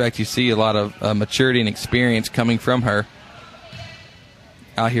you expect. You see a lot of maturity and experience coming from her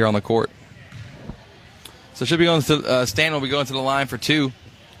out here on the court. So she'll be going to Stanton will be going to the line for two.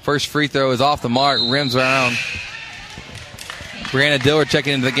 First free throw is off the mark, rims around. Brianna Dillard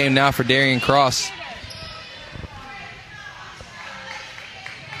checking into the game now for Darian Cross.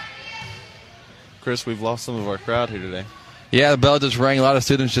 Chris, we've lost some of our crowd here today. Yeah, the bell just rang. A lot of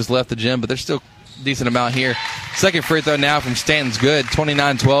students just left the gym, but there's still a decent amount here. Second free throw now from Stanton's good.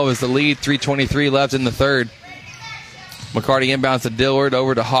 29-12 is the lead. 3:23 left in the third. McCarty inbounds to Dillard,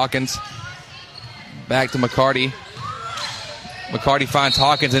 over to Hawkins. Back to McCarty. McCarty finds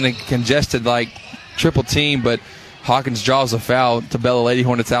Hawkins in a congested, triple team, but Hawkins draws a foul to bail the Lady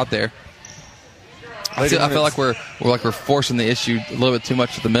Hornets out there. I feel like we're forcing the issue a little bit too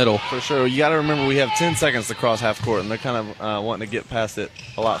much to the middle. For sure. You got to remember we have 10 seconds to cross half court, and they're kind of wanting to get past it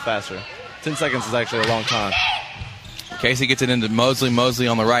a lot faster. 10 seconds is actually a long time. Casey gets it into Mosley. Mosley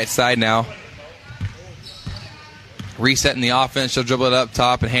on the right side now. Resetting the offense. She'll dribble it up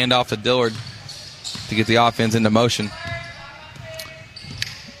top and hand off to Dillard to get the offense into motion.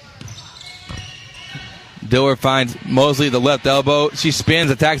 Dillard finds Mosley, the left elbow. She spins,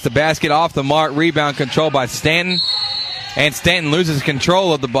 attacks the basket, off the mark. Rebound controlled by Stanton. And Stanton loses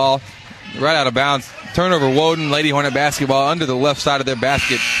control of the ball right out of bounds. Turnover, Woden, Lady Hornet basketball under the left side of their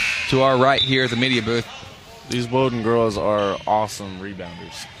basket to our right here at the media booth. These Woden girls are awesome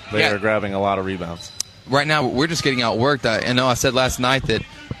rebounders. They are grabbing a lot of rebounds. Right now, we're just getting outworked. I know I said last night that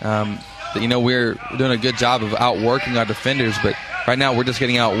we're doing a good job of outworking our defenders, but right now we're just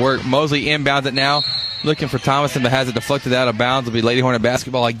getting outworked. Mosley inbounds it now, looking for Thomason, but has it deflected out of bounds. It'll be Lady Hornet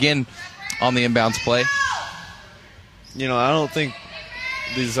basketball again on the inbounds play. I don't think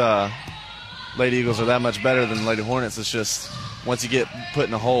these Lady Eagles are that much better than Lady Hornets. It's just once you get put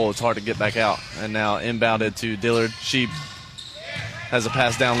in a hole, it's hard to get back out. And now inbounded to Dillard. She has a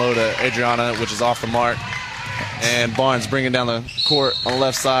pass down low to Adriana, which is off the mark. And Barnes bringing down the court on the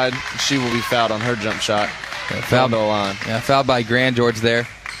left side. She will be fouled on her jump shot. Fouled on the line. Yeah, fouled by Grand George there.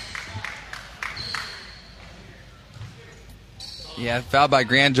 Yeah, fouled by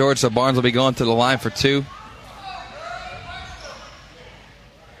Grand George, so Barnes will be going to the line for two.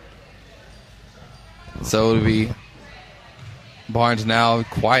 So it'll be Barnes now.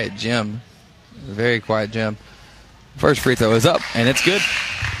 Quiet gym. Very quiet gym. First free throw is up, and it's good.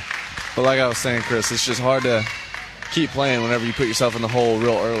 But like I was saying, Chris, it's just hard to keep playing whenever you put yourself in the hole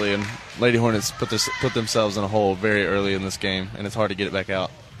real early. And Lady Hornets put themselves in a hole very early in this game, and it's hard to get it back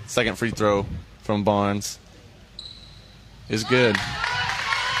out. Second free throw from Barnes is good.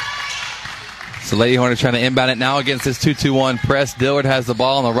 So Lady Hornets trying to inbound it now against this 2-2-1 press. Dillard has the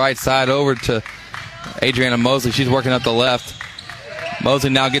ball on the right side over to Adriana Mosley. She's working up the left.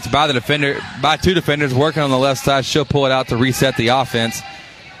 Mosley now gets by two defenders, working on the left side. She'll pull it out to reset the offense.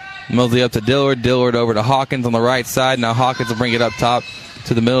 Mosley up to Dillard. Dillard over to Hawkins on the right side. Now Hawkins will bring it up top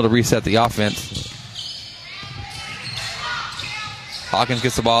to the middle to reset the offense. Hawkins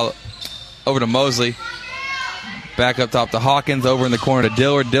gets the ball over to Mosley. Back up top to Hawkins. Over in the corner to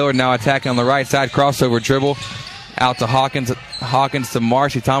Dillard. Dillard now attacking on the right side. Crossover dribble. Out to Hawkins. Hawkins to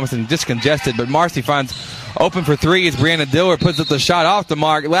Marcy Thomason. Just congested, but Marcy finds Open for three is Brianna Dillard. Puts up the shot off the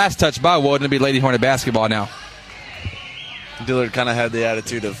mark. Last touch by Woden. It'll be Lady Hornet basketball now. Dillard kind of had the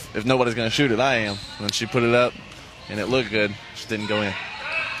attitude of, if nobody's going to shoot it, I am. And she put it up, and it looked good. Just didn't go in.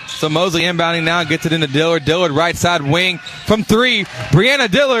 So Mosley inbounding now, gets it into Dillard. Dillard right side wing from three. Brianna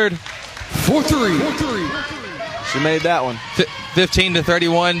Dillard for three. She made that one.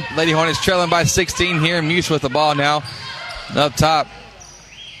 15-31. Lady Hornets trailing by 16 here. Muse with the ball now. Up top.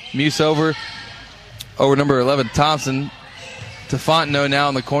 Muse over number 11, Thompson. To Fontenot now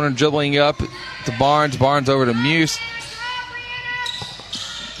in the corner, dribbling up to Barnes. Barnes over to Muse.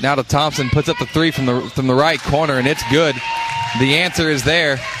 Now to Thompson, puts up the three from the right corner, and it's good. The answer is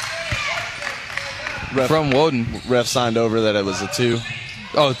there from Woden. Ref signed over that it was a two.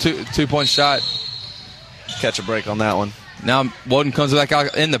 Oh, two-point shot. Catch a break on that one. Now Woden comes back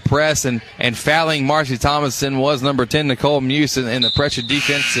out in the press, and fouling Marcy Thomason was number 10, Nicole Muse, in the pressure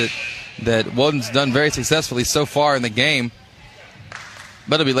defense that Woden's done very successfully so far in the game.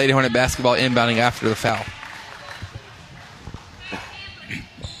 But it'll be Lady Hornet basketball inbounding after the foul.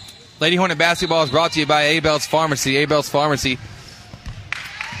 Lady Hornet basketball is brought to you by Abel's Pharmacy. Abel's Pharmacy,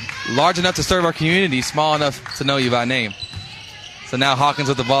 large enough to serve our community, small enough to know you by name. So now Hawkins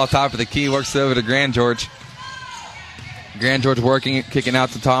with the ball top of the key, works it over to Grand George. Grand George working, kicking out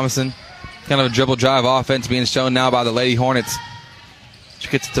to Thomason. Kind of a dribble drive offense being shown now by the Lady Hornets. She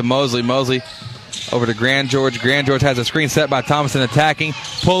gets it to Mosley. Mosley over to Grand George. Grand George has a screen set by Thomason attacking.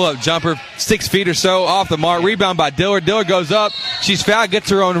 Pull-up jumper, 6 feet or so off the mark. Rebound by Dillard. Dillard goes up. She's fouled, gets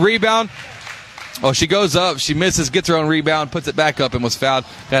her own rebound. Oh, she goes up. She misses, gets her own rebound, puts it back up and was fouled.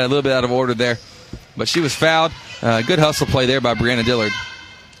 Got a little bit out of order there. But she was fouled. Good hustle play there by Brianna Dillard.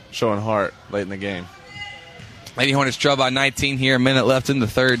 Showing heart late in the game. Lady Hornets trail by 19 here. A minute left in the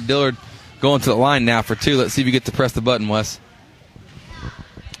third. Dillard going to the line now for two. Let's see if you get to press the button, Wes.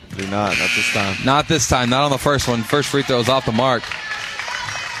 Do not this time. Not this time. Not on the first one. First free throw is off the mark.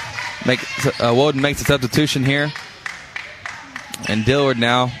 Woden makes a substitution here. And Dillard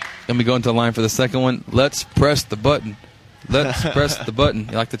now going to be going to the line for the second one. Let's press the button. Let's press the button.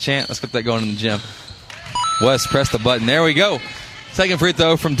 You like the chant? Let's get that going in the gym. Wes, press the button. There we go. Second free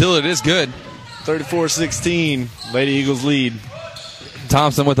throw from Dillard is good. 34-16. Lady Eagles lead.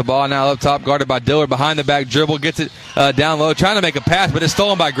 Thompson with the ball now up top, guarded by Dillard. Behind the back dribble, gets it down low, trying to make a pass, but it's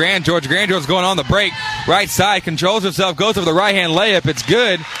stolen by Grand George. Grand George's going on the break. Right side, controls herself, goes over the right-hand layup. It's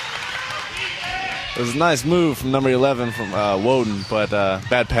good. It was a nice move from number 11 from Woden, but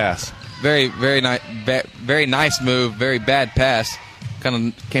bad pass. Very, very nice, very nice move. Very bad pass.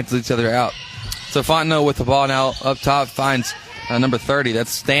 Kind of cancel each other out. So Fontenot with the ball now up top finds number 30.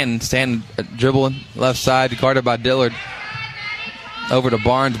 That's Stanton dribbling left side, guarded by Dillard. Over to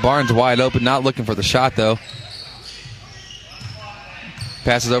Barnes. Barnes wide open, not looking for the shot though.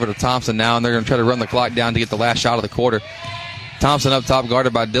 Passes over to Thompson now, and they're going to try to run the clock down to get the last shot of the quarter. Thompson up top,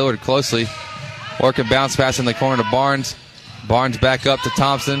 guarded by Dillard closely. Working bounce pass in the corner to Barnes. Barnes back up to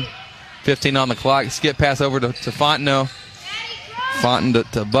Thompson. 15 on the clock. Skip pass over to Fontenot.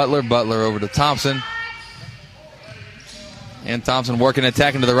 Fontenot to Butler. Butler over to Thompson. And Thompson working,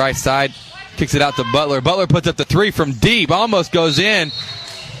 attacking to the right side. Kicks it out to Butler. Butler puts up the three from deep. Almost goes in.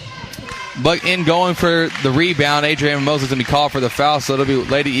 But in going for the rebound, Adrian Moses going to be called for the foul, so it'll be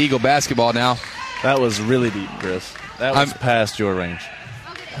Lady Eagle basketball now. That was really deep, Chris. That was past your range.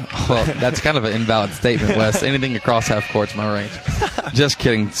 Well, that's kind of an invalid statement, Wes. Anything across half court's my range. Just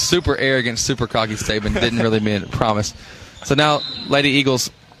kidding. Super arrogant, super cocky statement. Didn't really mean it. Promise. So now Lady Eagles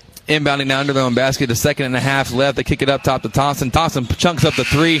inbounding now under their own basket. A second and a half left. They kick it up top to Thompson. Thompson chunks up the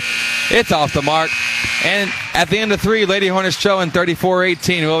three. It's off the mark. And at the end of three, Lady Hornets trailing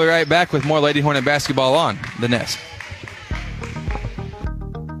 34-18. We'll be right back with more Lady Hornet basketball on the Nest.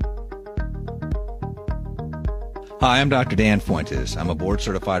 Hi, I'm Dr. Dan Fuentes. I'm a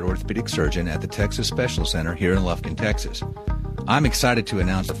board-certified orthopedic surgeon at the Texas Special Center here in Lufkin, Texas. I'm excited to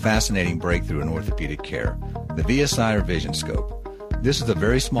announce a fascinating breakthrough in orthopedic care, the VSI or Vision Scope. This is a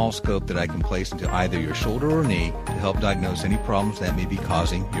very small scope that I can place into either your shoulder or knee to help diagnose any problems that may be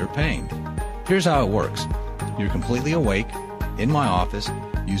causing your pain. Here's how it works. You're completely awake, in my office,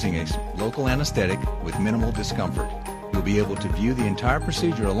 using a local anesthetic with minimal discomfort. You'll be able to view the entire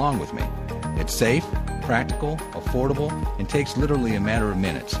procedure along with me. It's safe, practical, affordable, and takes literally a matter of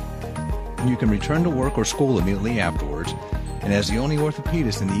minutes. You can return to work or school immediately afterwards. And as the only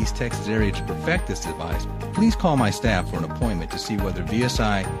orthopedist in the East Texas area to perfect this device, please call my staff for an appointment to see whether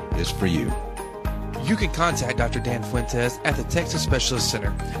VSI is for you. You can contact Dr. Dan Fuentes at the Texas Specialist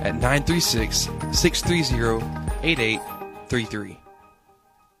Center at 936-630-8833.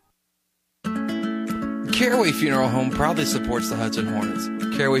 Caraway Funeral Home proudly supports the Hudson Hornets.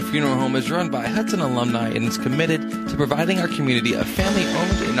 Caraway Funeral Home is run by Hudson alumni and is committed to providing our community a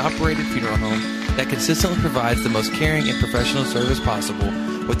family-owned and operated funeral home that consistently provides the most caring and professional service possible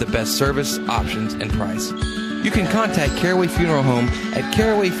with the best service, options, and price. You can contact Caraway Funeral Home at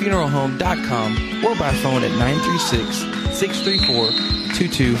carawayfuneralhome.com or by phone at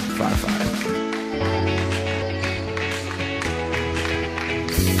 936-634-2255.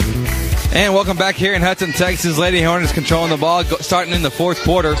 And welcome back here in Hudson, Texas. Lady Hornets controlling the ball, starting in the fourth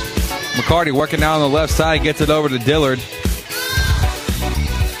quarter. McCarty working now on the left side, gets it over to Dillard.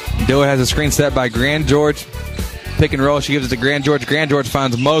 Dillard has a screen set by Grand George. Pick and roll, she gives it to Grand George. Grand George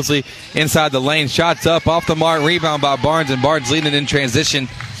finds Mosley inside the lane. Shots up, off the mark, rebound by Barnes, and Barnes leading in transition.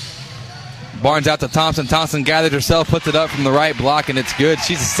 Barnes out to Thompson. Thompson gathers herself, puts it up from the right block, and it's good.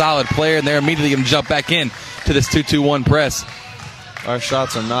 She's a solid player, and they're immediately going to jump back in to this 2-2-1 press. Our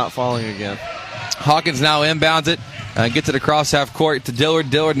shots are not falling again. Hawkins now inbounds it, gets it across half court to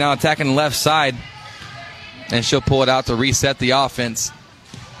Dillard. Dillard now attacking the left side, and she'll pull it out to reset the offense.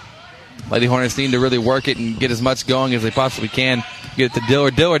 Lady Hornets need to really work it and get as much going as they possibly can. Get it to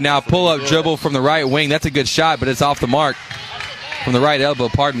Dillard. Dillard now pull-up dribble from the right wing. That's a good shot, but it's off the mark. From the right elbow,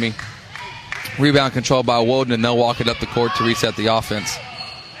 pardon me. Rebound controlled by Woden, and they'll walk it up the court to reset the offense.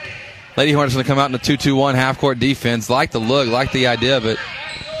 Lady Hornets going to come out in a 2-2-1 half-court defense. Like the look, like the idea of it.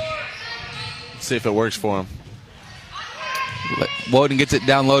 See if it works for him. Woden gets it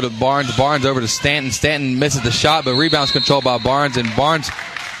down low to Barnes. Barnes over to Stanton. Stanton misses the shot, but rebound's controlled by Barnes, and Barnes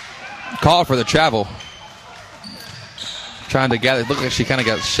called for the travel. Trying to gather. It looked like she kind of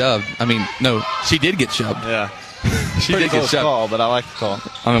got shoved. I mean, no, she did get shoved. Yeah. She did get shoved. Call, but I like the call.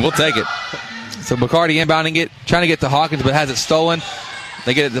 I mean, we'll take it. So McCarty inbounding it, trying to get to Hawkins, but has it stolen.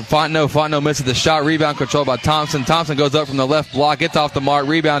 They get it to Fontenot. Fontenot misses the shot. Rebound controlled by Thompson. Thompson goes up from the left block, gets off the mark.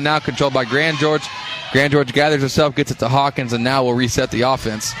 Rebound now controlled by Grand George. Grand George gathers herself, gets it to Hawkins, and now we'll reset the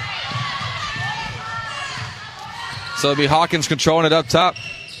offense. So it'll be Hawkins controlling it up top.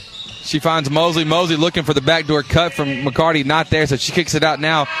 She finds Mosley. Mosley looking for the backdoor cut from McCarty. Not there, so she kicks it out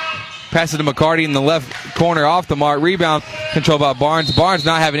now. Passes to McCarty in the left corner off the mark. Rebound controlled by Barnes. Barnes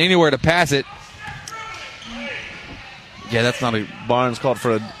not having anywhere to pass it. Yeah, that's not a... Barnes called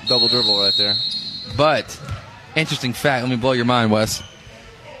for a double dribble right there. But, interesting fact. Let me blow your mind, Wes.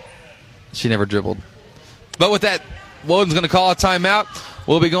 She never dribbled. But with that, Woden's going to call a timeout.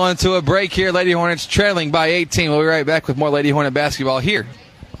 We'll be going to a break here. Lady Hornets trailing by 18. We'll be right back with more Lady Hornet basketball here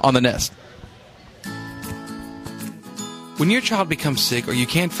on The Nest. When your child becomes sick or you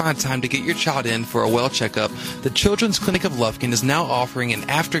can't find time to get your child in for a well checkup, the Children's Clinic of Lufkin is now offering an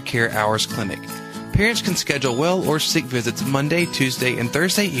aftercare hours clinic. Parents can schedule well or sick visits Monday, Tuesday, and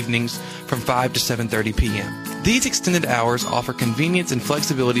Thursday evenings from 5 to 7:30 p.m. These extended hours offer convenience and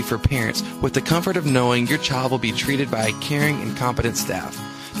flexibility for parents with the comfort of knowing your child will be treated by a caring and competent staff.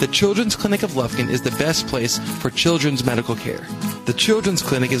 The Children's Clinic of Lufkin is the best place for children's medical care. The Children's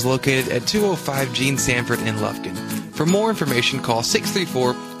Clinic is located at 205 Gene Sanford in Lufkin. For more information, call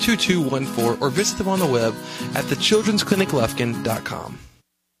 634-2214 or visit them on the web at thechildren'scliniclufkin.com.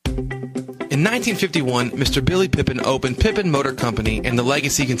 In 1951, Mr. Billy Pippin opened Pippin Motor Company, and the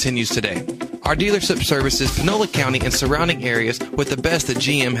legacy continues today. Our dealership services Panola County and surrounding areas with the best that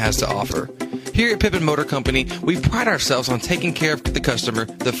GM has to offer. Here at Pippin Motor Company, we pride ourselves on taking care of the customer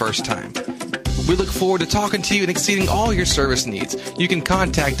the first time. We look forward to talking to you and exceeding all your service needs. You can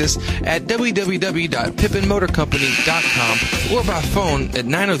contact us at www.pippinmotorcompany.com or by phone at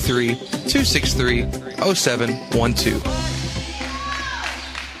 903-263-0712.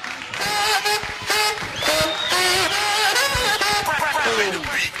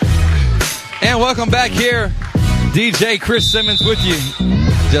 And welcome back here. DJ Chris Simmons with you.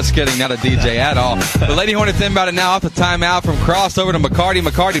 Just kidding, not a DJ at all. The Lady Hornets inbound it now off the timeout from crossover to McCarty.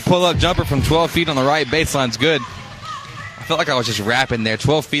 McCarty pull-up jumper from 12 feet on the right baseline's good. I felt like I was just rapping there.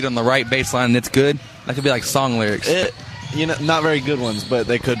 12 feet on the right baseline, and it's good. That could be like song lyrics. Not very good ones, but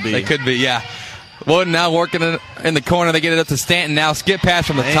they could be. They could be, yeah. Woden now working in the corner. They get it up to Stanton now. Skip pass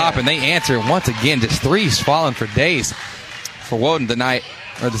from the top, and they answer once again. Just threes falling for days for Woden tonight,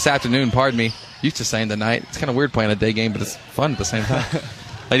 or this afternoon, pardon me. Used to saying tonight. It's kind of weird playing a day game, but it's fun at the same time.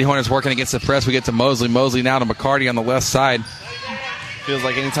 Lady Hornets working against the press. We get to Mosley. Mosley now to McCarty on the left side. Feels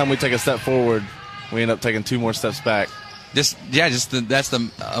like anytime we take a step forward, we end up taking two more steps back. That's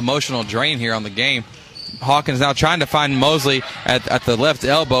the emotional drain here on the game. Hawkins now trying to find Mosley at the left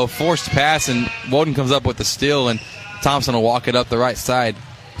elbow. Forced pass, and Woden comes up with the steal, and Thompson will walk it up the right side.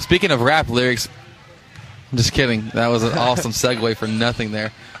 Speaking of rap lyrics, I'm just kidding. That was an awesome segue for nothing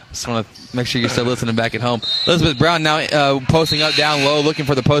there. Just want to make sure you're still listening back at home. Elizabeth Brown now posting up down low, looking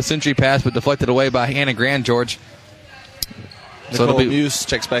for the post-entry pass, but deflected away by Hannah Grand George. So Nicole Muse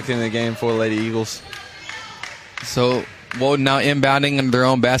checks back into the game for Lady Eagles. So Woden now inbounding into their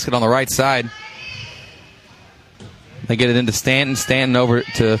own basket on the right side. They get it into Stanton. Stanton over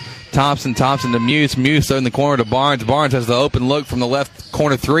to Thompson. Thompson to Muse. Muse in the corner to Barnes. Barnes has the open look from the left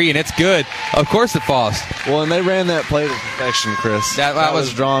corner three, and it's good. Of course it falls. Well, and they ran that play to perfection, Chris. That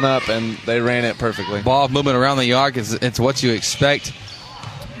was drawn up, and they ran it perfectly. Ball movement around the yard, it's what you expect.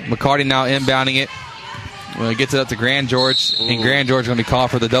 McCarty now inbounding it. When it gets it up to Grand George, and Grand George going to be called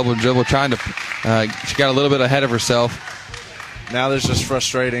for the double dribble, trying to she got a little bit ahead of herself. Now there's just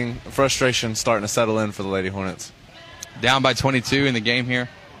frustration starting to settle in for the Lady Hornets. Down by 22 in the game here.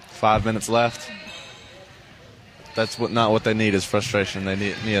 5 minutes left. That's not what they need is frustration. They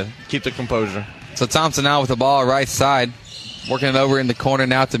need to keep the composure. So Thompson now with the ball right side. Working it over in the corner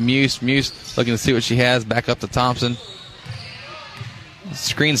now to Muse. Muse looking to see what she has. Back up to Thompson.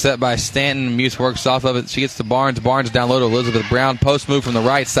 Screen set by Stanton. Muse works off of it. She gets to Barnes. Barnes down low to Elizabeth Brown. Post move from the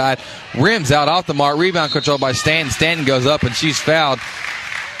right side. Rims out off the mark. Rebound controlled by Stanton. Stanton goes up, and she's fouled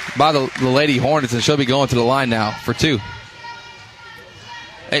by the Lady Hornets, and she'll be going to the line now for two.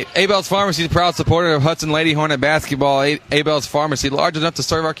 Abel's Pharmacy is a proud supporter of Hudson Lady Hornet basketball. Abel's Pharmacy, large enough to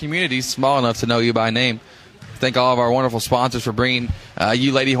serve our community, small enough to know you by name. Thank all of our wonderful sponsors for bringing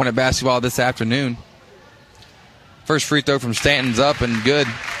you Lady Hornet basketball this afternoon. First free throw from Stanton's up and good.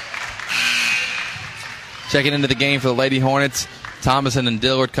 Checking into the game for the Lady Hornets, Thomason and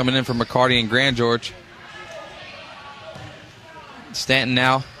Dillard coming in for McCarty and Grand George. Stanton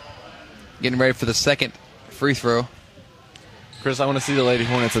now getting ready for the second free throw. Chris, I want to see the Lady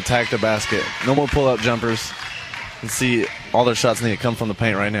Hornets attack the basket. No more pull-up jumpers. Let's see all their shots need to come from the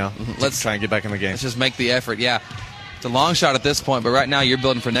paint right now. Let's try and get back in the game. Let's just make the effort, yeah. It's a long shot at this point, but right now you're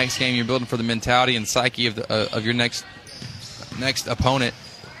building for next game. You're building for the mentality and psyche of your next opponent.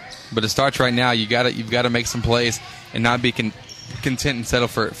 But it starts right now. You've got to make some plays and not be content and settle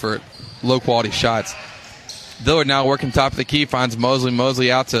for low-quality shots. Dillard now working top of the key, finds Mosley.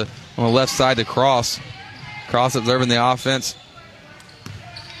 Mosley out to on the left side to Cross. Cross observing the offense.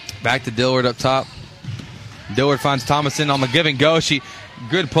 Back to Dillard up top. Dillard finds Thomason on the give and go.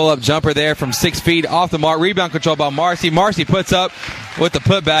 Good pull-up jumper there from 6 feet off the mark. Rebound control by Marcy. Marcy puts up with the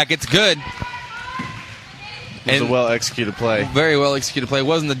putback. It's good. It was a well-executed play. Very well-executed play. It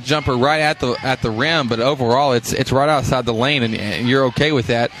wasn't the jumper right at the rim, but overall it's right outside the lane, and you're okay with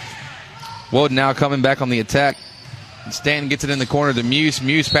that. Woden now coming back on the attack. Stanton gets it in the corner to Muse.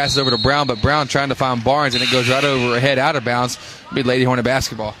 Muse passes over to Brown, but Brown trying to find Barnes, and it goes right over her head out of bounds. It'll be Lady Hornet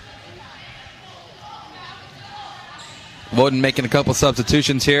basketball. Woden making a couple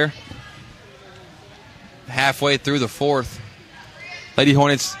substitutions here. Halfway through the fourth. Lady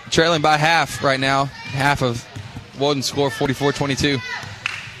Hornets trailing by half right now. Half of Woden's score, 44-22.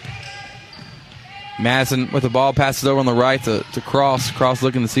 Madison with the ball, passes over on the right to Cross. Cross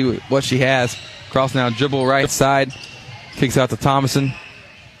looking to see what she has. Cross now dribble right side. Kicks out to Thomason.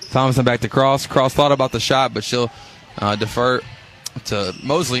 Thomason back to Cross. Cross thought about the shot, but she'll defer to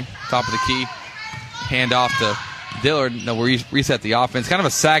Mosley, top of the key. Hand off to Dillard. No, we reset the offense. Kind of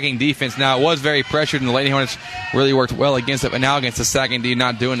a sagging defense now. It was very pressured, and the Lady Hornets really worked well against it, but now against the sagging D,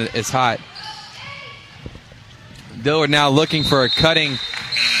 not doing it as hot. Dillard now looking for a cutting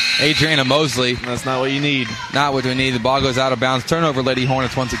Adriana Mosley. That's not what you need. Not what we need. The ball goes out of bounds. Turnover, Lady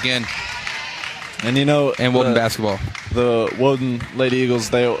Hornets once again. And and Woden basketball. The Woden Lady Eagles,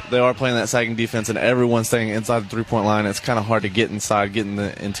 they are playing that sagging defense, and everyone's staying inside the three-point line. It's kind of hard to get inside, get in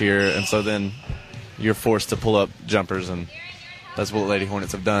the interior, and so then you're forced to pull up jumpers, and that's what Lady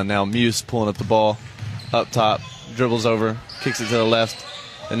Hornets have done. Now Muse pulling up the ball up top, dribbles over, kicks it to the left,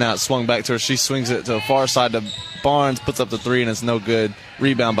 and now it's swung back to her. She swings it to the far side to Barnes, puts up the three, and it's no good.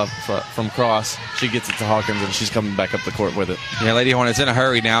 Rebound from Cross. She gets it to Hawkins, and she's coming back up the court with it. Yeah, Lady Hornets in a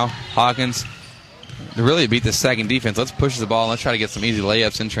hurry now. Hawkins to really beat this sagging defense. Let's push the ball, and let's try to get some easy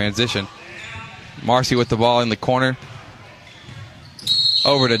layups in transition. Marcy with the ball in the corner.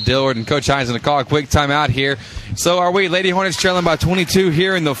 Over to Dillard, and Coach Hines going to call a quick timeout here. So are we. Lady Hornets trailing by 22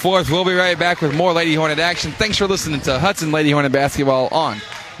 here in the fourth. We'll be right back with more Lady Hornet action. Thanks for listening to Hudson Lady Hornet basketball on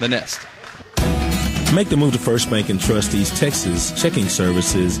The Nest. Make the move to First Bank and Trust East Texas checking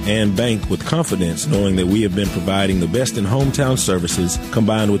services and bank with confidence, knowing that we have been providing the best in hometown services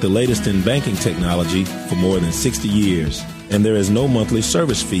combined with the latest in banking technology for more than 60 years. And there is no monthly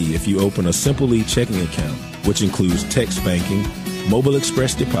service fee if you open a Simply checking account, which includes text banking, mobile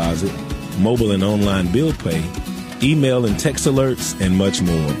express deposit, mobile and online bill pay, email and text alerts, and much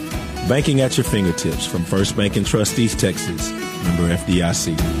more. Banking at your fingertips from First Bank and Trust East Texas. Member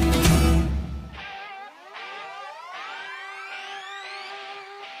FDIC.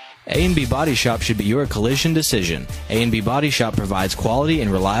 A&B Body Shop should be your collision decision. A&B Body Shop provides quality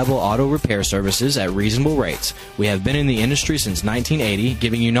and reliable auto repair services at reasonable rates. We have been in the industry since 1980,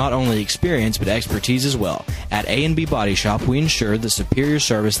 giving you not only experience but expertise as well. At A&B Body Shop, we ensure the superior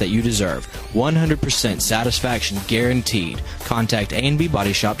service that you deserve. 100% satisfaction guaranteed. Contact A&B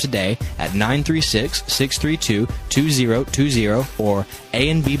Body Shop today at 936-632-2020 or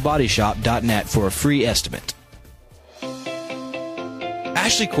anbbodyshop.net for a free estimate.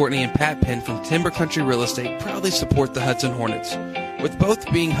 Ashley Courtney and Pat Penn from Timber Country Real Estate proudly support the Hudson Hornets. With both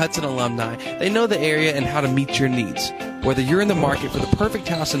being Hudson alumni, they know the area and how to meet your needs. Whether you're in the market for the perfect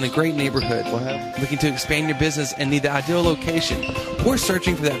house in a great neighborhood, looking to expand your business and need the ideal location, or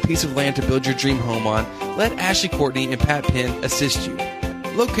searching for that piece of land to build your dream home on, let Ashley Courtney and Pat Penn assist you.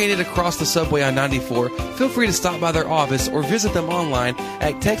 Located across the subway on 94, feel free to stop by their office or visit them online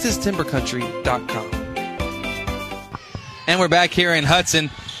at texastimbercountry.com. And we're back here in Hudson.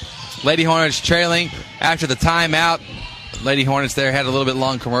 Lady Hornets trailing after the timeout. Lady Hornets there had a little bit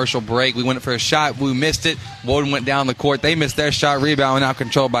long commercial break. We went for a shot. We missed it. Woden went down the court. They missed their shot. Rebound now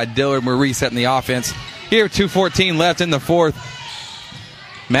controlled by Dillard. We're resetting the offense. Here, 2:14 left in the fourth.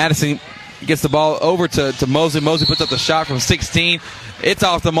 Madison gets the ball over to Mosley. Mosley puts up the shot from 16. It's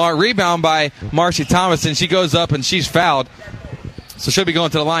off the mark. Rebound by Marcy Thomason. She goes up and she's fouled. So she'll be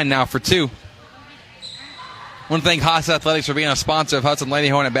going to the line now for two. I want to thank Haas Athletics for being a sponsor of Hudson Lady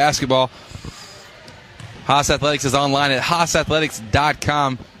Hornet basketball. Haas Athletics is online at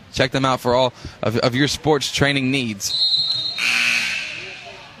haasathletics.com. Check them out for all of your sports training needs.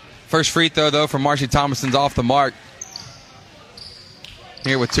 First free throw, though, from Marcy Thomason's off the mark.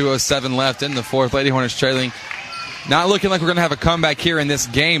 Here with 2:07 left in the fourth. Lady Hornets trailing. Not looking like we're going to have a comeback here in this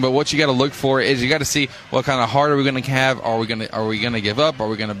game, but what you got to look for is you got to see what kind of heart are we going to have. Are we going to give up? Are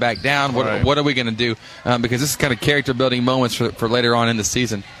we going to back down? What are we going to do? Because this is kind of character building moments for later on in the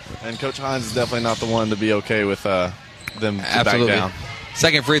season. And Coach Hines is definitely not the one to be okay with them to Absolutely. back down.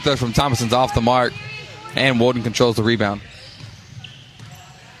 Second free throw from Thomason's off the mark, and Woden controls the rebound.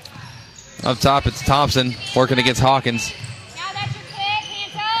 Up top, it's Thompson working against Hawkins.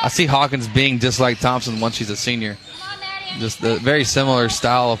 I see Hawkins being just like Thompson once she's a senior. Just the very similar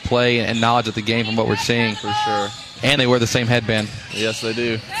style of play and knowledge of the game from what we're seeing. For sure. And they wear the same headband. Yes, they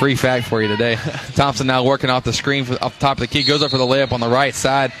do. Free fact for you today. Thompson now working off the screen off the top of the key. Goes up for the layup on the right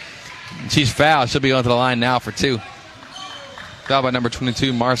side. She's fouled. She'll be going to the line now for two. Foul by number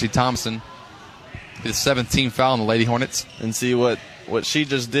 22, Marcy Thompson. The 17th foul on the Lady Hornets. And see what she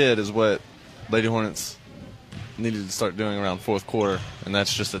just did is what Lady Hornets needed to start doing around fourth quarter, and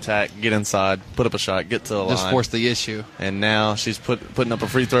that's just attack, get inside, put up a shot, get to the line. Just force the issue. And now she's putting up a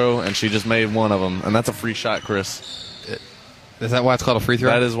free throw, and she just made one of them, and that's a free shot, Chris. Is that why it's called a free throw?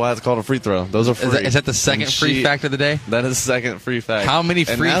 That is why it's called a free throw. Those are free. Is that the second free fact of the day? That is the second free fact. How many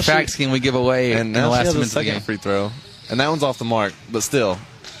free facts can we give away in the last minute of the game? Free throw, and that one's off the mark, but still,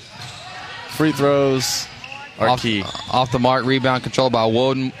 free throws are key. Off the mark, rebound controlled by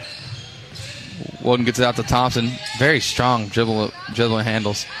Woden. Woden gets it out to Thompson. Very strong dribbling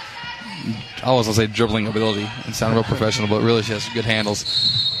handles. I always want to say dribbling ability. It sounded real professional, but really she has good handles.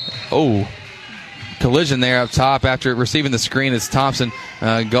 Oh, collision there up top after receiving the screen. It's Thompson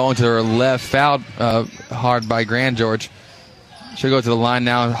going to her left, fouled hard by Grand George. She'll go to the line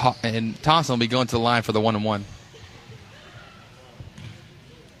now, and Thompson will be going to the line for the 1-and-1.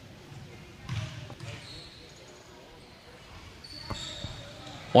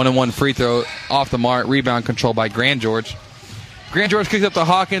 One-and-one free throw off the mark. Rebound controlled by Grand George. Grand George kicks up to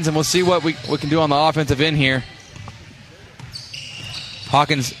Hawkins, and we'll see what we can do on the offensive end here.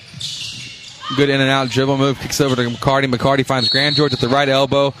 Hawkins, good in and out dribble move, kicks over to McCarty. McCarty finds Grand George at the right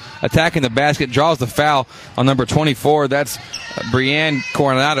elbow, attacking the basket, draws the foul on number 24. That's Brianne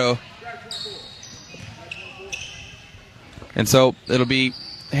Coronado. And so it'll be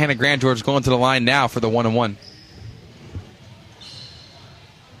Hannah Grand George going to the line now for the 1-and-1.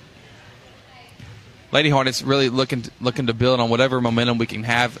 Lady Hornets really looking to build on whatever momentum we can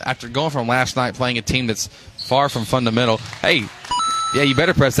have after going from last night playing a team that's far from fundamental. Hey, yeah, you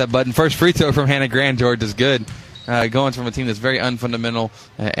better press that button. First free throw from Hannah Grand George is good. Going from a team that's very unfundamental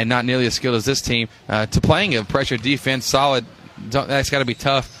and not nearly as skilled as this team to playing a pressure defense, solid. That's got to be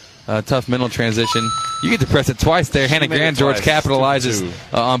tough. Tough mental transition. You get to press it twice there. Hannah Grand George capitalizes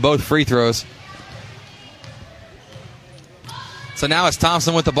on both free throws. So now it's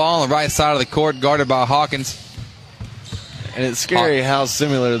Thompson with the ball on the right side of the court, guarded by Hawkins. And it's scary how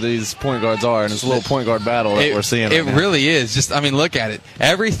similar these point guards are, and it's a little point guard battle that we're seeing. It really is. Just, I mean, look at it.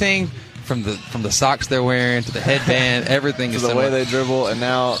 Everything from the socks they're wearing to the headband, everything is the similar. way they dribble, and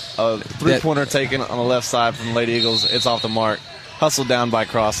now a three-pointer taken on the left side from the Lady Eagles. It's off the mark, hustled down by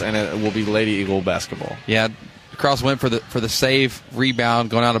Cross, and it will be Lady Eagle basketball. Yeah, Cross went for the save, rebound,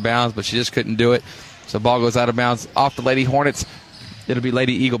 going out of bounds, but she just couldn't do it. So ball goes out of bounds off the Lady Hornets. It'll be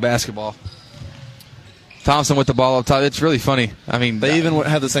Lady Eagle basketball. Thompson with the ball up top. It's really funny. I mean, they even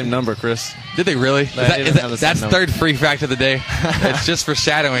have the same number, Chris. Did they really? That's number. third free fact of the day. It's just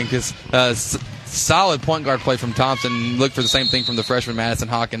foreshadowing because solid point guard play from Thompson. Look for the same thing from the freshman Madison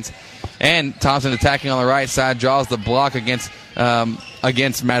Hawkins. And Thompson attacking on the right side, draws the block against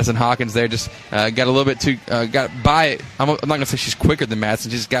Madison Hawkins there. Just got a little bit too got by it. I'm not going to say she's quicker than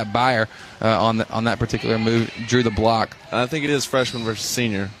Madison. She just got by her on that particular move, drew the block. I think it is freshman versus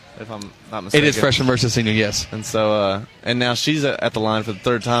senior, if I'm not mistaken. It is freshman versus senior, yes. And so, and now she's at the line for the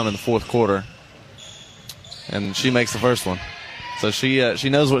third time in the fourth quarter, and she makes the first one. So she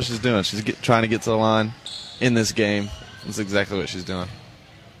knows what she's doing. She's trying to get to the line in this game. That's exactly what she's doing.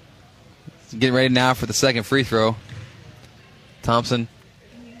 Getting ready now for the second free throw. Thompson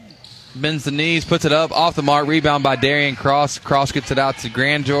bends the knees, puts it up, off the mark, rebound by Darian Cross. Cross gets it out to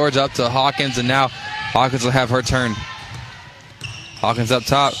Grand George, up to Hawkins, and now Hawkins will have her turn. Hawkins up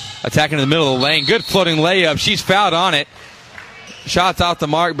top, attacking in the middle of the lane. Good floating layup. She's fouled on it. Shots off the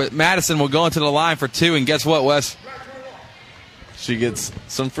mark, but Madison will go into the line for two, and guess what, Wes? She gets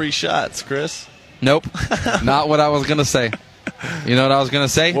some free shots, Chris. Nope. Not what I was going to say. You know what I was going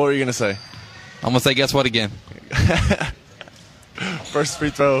to say? What were you going to say? I'm going to say guess what again? First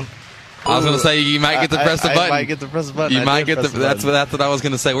free throw. I was going to say you might get to press the button. I might get to press the button. You might get that's what I was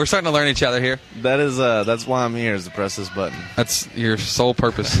going to say. We're starting to learn each other here. That's why I'm here, is to press this button. That's your sole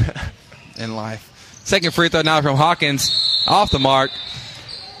purpose in life. Second free throw now from Hawkins, off the mark.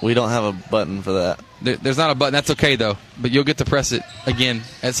 We don't have a button for that. There's not a button. That's okay though. But you'll get to press it again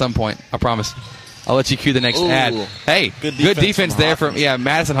at some point. I promise. I'll let you cue the next ad. Hey, good defense there from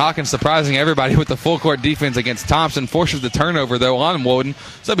Madison Hawkins, surprising everybody with the full court defense against Thompson. Forces the turnover though on Woden.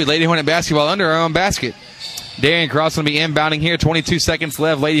 So it'll be Lady Hornet basketball under our own basket. Darian Cross will be inbounding here. 22 seconds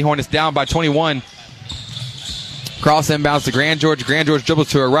left. Lady Hornets down by 21. Cross inbounds to Grand George. Grand George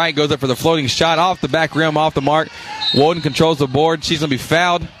dribbles to her right, goes up for the floating shot off the back rim, off the mark. Woden controls the board. She's going to be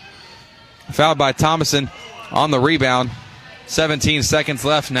fouled. Fouled by Thomason on the rebound. 17 seconds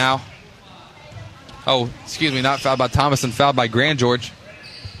left now. Oh, excuse me, not fouled by Thomason, fouled by Grand George.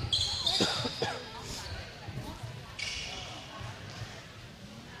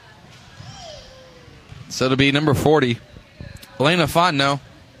 So it'll be number 40, Elena Fontenot,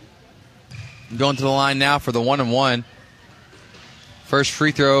 going to the line now for the 1-and-1. First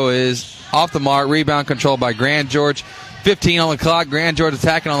free throw is off the mark. Rebound controlled by Grand George. 15 on the clock. Grand George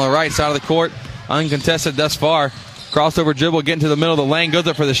attacking on the right side of the court. Uncontested thus far. Crossover dribble, getting to the middle of the lane. Goes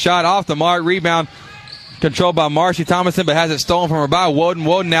up for the shot. Off the mark. Rebound controlled by Marcy Thomason, but has it stolen from her by Woden.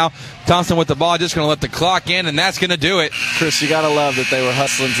 Woden now. Thompson with the ball. Just going to let the clock in, and that's going to do it. Chris, you got to love that they were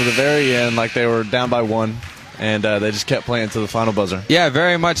hustling to the very end like they were down by one. And they just kept playing to the final buzzer. Yeah,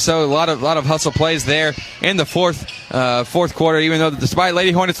 very much so. A lot of hustle plays there in the fourth quarter, even though despite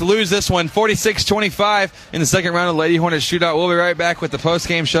Lady Hornets lose this one 46-25 in the second round of Lady Hornets shootout. We'll be right back with the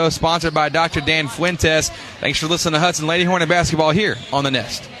post-game show sponsored by Dr. Dan Fuentes. Thanks for listening to Hudson Lady Hornet basketball here on The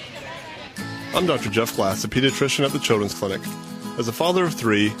Nest. I'm Dr. Jeff Glass, a pediatrician at the Children's Clinic. As a father of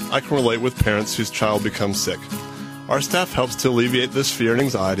three, I can relate with parents whose child becomes sick. Our staff helps to alleviate this fear and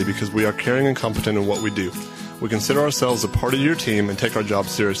anxiety because we are caring and competent in what we do. We consider ourselves a part of your team and take our job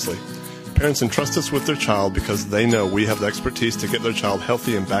seriously. Parents entrust us with their child because they know we have the expertise to get their child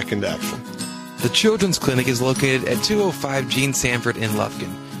healthy and back into action. The Children's Clinic is located at 205 Gene Sanford in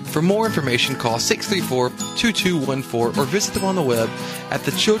Lufkin. For more information, call 634-2214 or visit them on the web at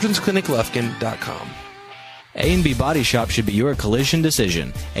thechildren'scliniclufkin.com. A&B Body Shop should be your collision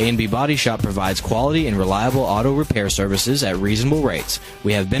decision. A&B Body Shop provides quality and reliable auto repair services at reasonable rates.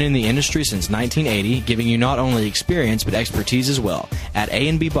 We have been in the industry since 1980, giving you not only experience but expertise as well. At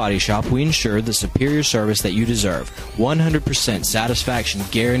A&B Body Shop, we ensure the superior service that you deserve. 100% satisfaction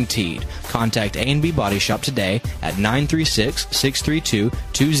guaranteed. Contact A&B Body Shop today at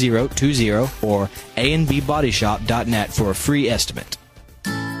 936-632-2020 or anbbodyshop.net for a free estimate.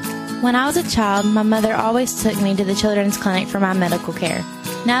 When I was a child, my mother always took me to the Children's Clinic for my medical care.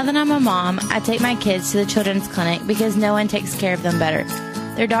 Now that I'm a mom, I take my kids to the Children's Clinic because no one takes care of them better.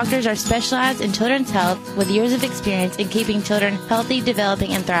 Their doctors are specialized in children's health with years of experience in keeping children healthy,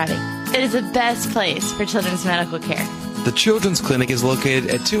 developing, and thriving. It is the best place for children's medical care. The Children's Clinic is located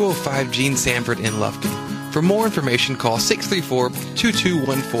at 205 Gene Sanford in Lufkin. For more information, call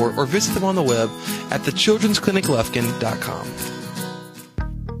 634-2214 or visit them on the web at thechildren'scliniclufkin.com.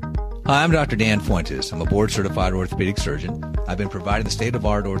 Hi, I'm Dr. Dan Fuentes. I'm a board-certified orthopedic surgeon. I've been providing the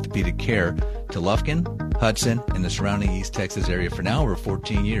state-of-the-art orthopedic care to Lufkin, Hudson, and the surrounding East Texas area for now over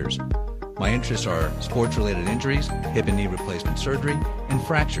 14 years. My interests are sports-related injuries, hip and knee replacement surgery, and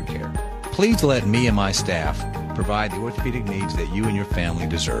fracture care. Please let me and my staff provide the orthopedic needs that you and your family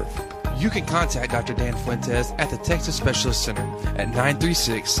deserve. You can contact Dr. Dan Fuentes at the Texas Specialist Center at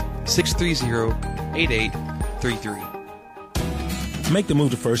 936-630-8833. Make the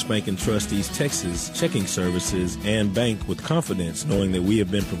move to First Bank and Trust East Texas checking services and bank with confidence, knowing that we have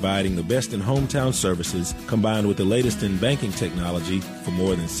been providing the best in hometown services combined with the latest in banking technology for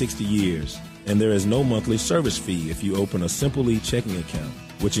more than 60 years. And there is no monthly service fee if you open a Simple E checking account,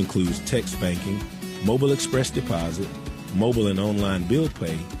 which includes text banking, mobile express deposit, mobile and online bill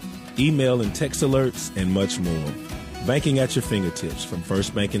pay, email and text alerts, and much more. Banking at your fingertips from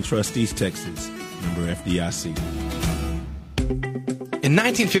First Bank and Trust East Texas, member FDIC. In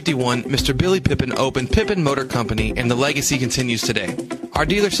 1951, Mr. Billy Pippin opened Pippin Motor Company, and the legacy continues today. Our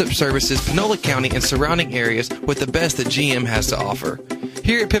dealership services Panola County and surrounding areas with the best that GM has to offer.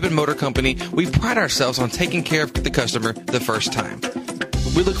 Here at Pippin Motor Company, we pride ourselves on taking care of the customer the first time.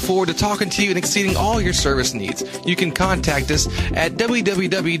 We look forward to talking to you and exceeding all your service needs. You can contact us at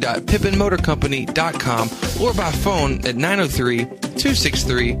www.pippinmotorcompany.com or by phone at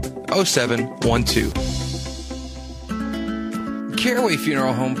 903-263-0712. Caraway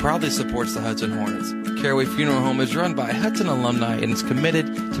Funeral Home proudly supports the Hudson Hornets. Caraway Funeral Home is run by Hudson alumni and is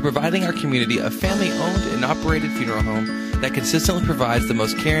committed to providing our community a family-owned and operated funeral home that consistently provides the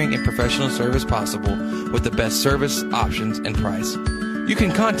most caring and professional service possible with the best service, options, and price. You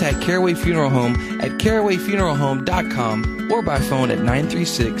can contact Caraway Funeral Home at carawayfuneralhome.com or by phone at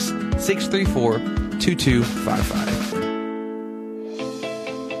 936-634-2255.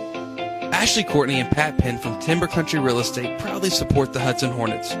 Ashley Courtney and Pat Penn from Timber Country Real Estate proudly support the Hudson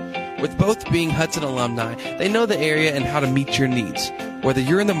Hornets. With both being Hudson alumni, they know the area and how to meet your needs. Whether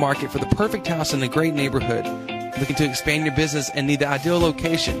you're in the market for the perfect house in a great neighborhood, looking to expand your business and need the ideal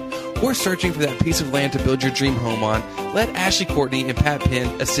location, or searching for that piece of land to build your dream home on, let Ashley Courtney and Pat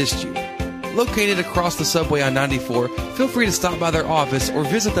Penn assist you. Located across the subway on 94, feel free to stop by their office or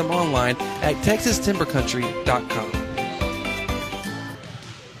visit them online at texastimbercountry.com.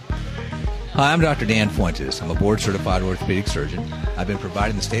 Hi, I'm Dr. Dan Fuentes. I'm a board-certified orthopedic surgeon. I've been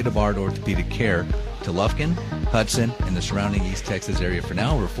providing the state-of-the-art orthopedic care to Lufkin, Hudson, and the surrounding East Texas area for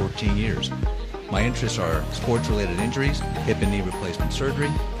now over 14 years. My interests are sports-related injuries, hip and knee replacement surgery,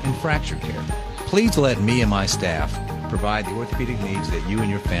 and fracture care. Please let me and my staff provide the orthopedic needs that you and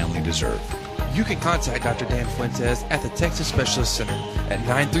your family deserve. You can contact Dr. Dan Fuentes at the Texas Specialist Center at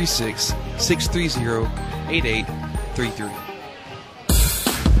 936-630-8833.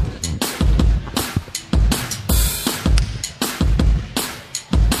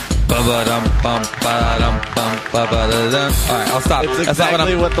 All right, I'll stop. It's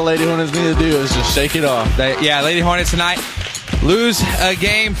exactly what the Lady Hornets need to do is just shake it off. Lady Hornets tonight lose a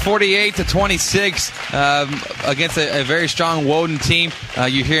game 48-26 against a very strong Woden team.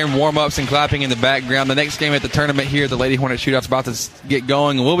 You hear them warm-ups and clapping in the background. The next game at the tournament here, the Lady Hornet Shootout's about to get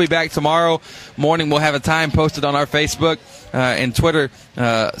going. We'll be back tomorrow morning. We'll have a time posted on our Facebook and Twitter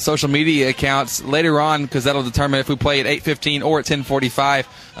social media accounts later on, because that'll determine if we play at 8:15 or at 10:45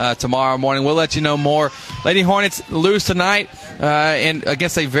 tomorrow morning. We'll let you know more. Lady Hornets lose tonight and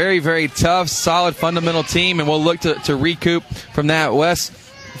against a very, very tough, solid, fundamental team, and we'll look to recoup from that. Wes,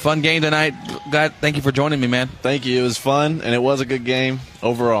 fun game tonight. God, thank you for joining me, man. Thank you. It was fun, and it was a good game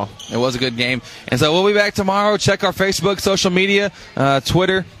overall. It was a good game. And so we'll be back tomorrow. Check our Facebook, social media,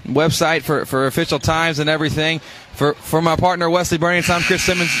 Twitter, website for official times and everything. For my partner, Wesley Burns, I'm Chris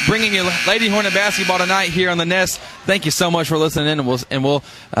Simmons, bringing you Lady Hornet basketball tonight here on The Nest. Thank you so much for listening in, and we'll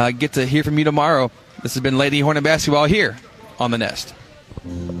get to hear from you tomorrow. This has been Lady Hornet basketball here on The Nest.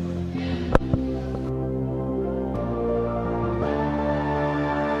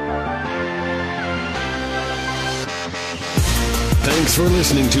 Thanks for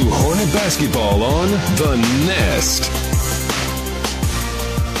listening to Hornet Basketball on The Nest.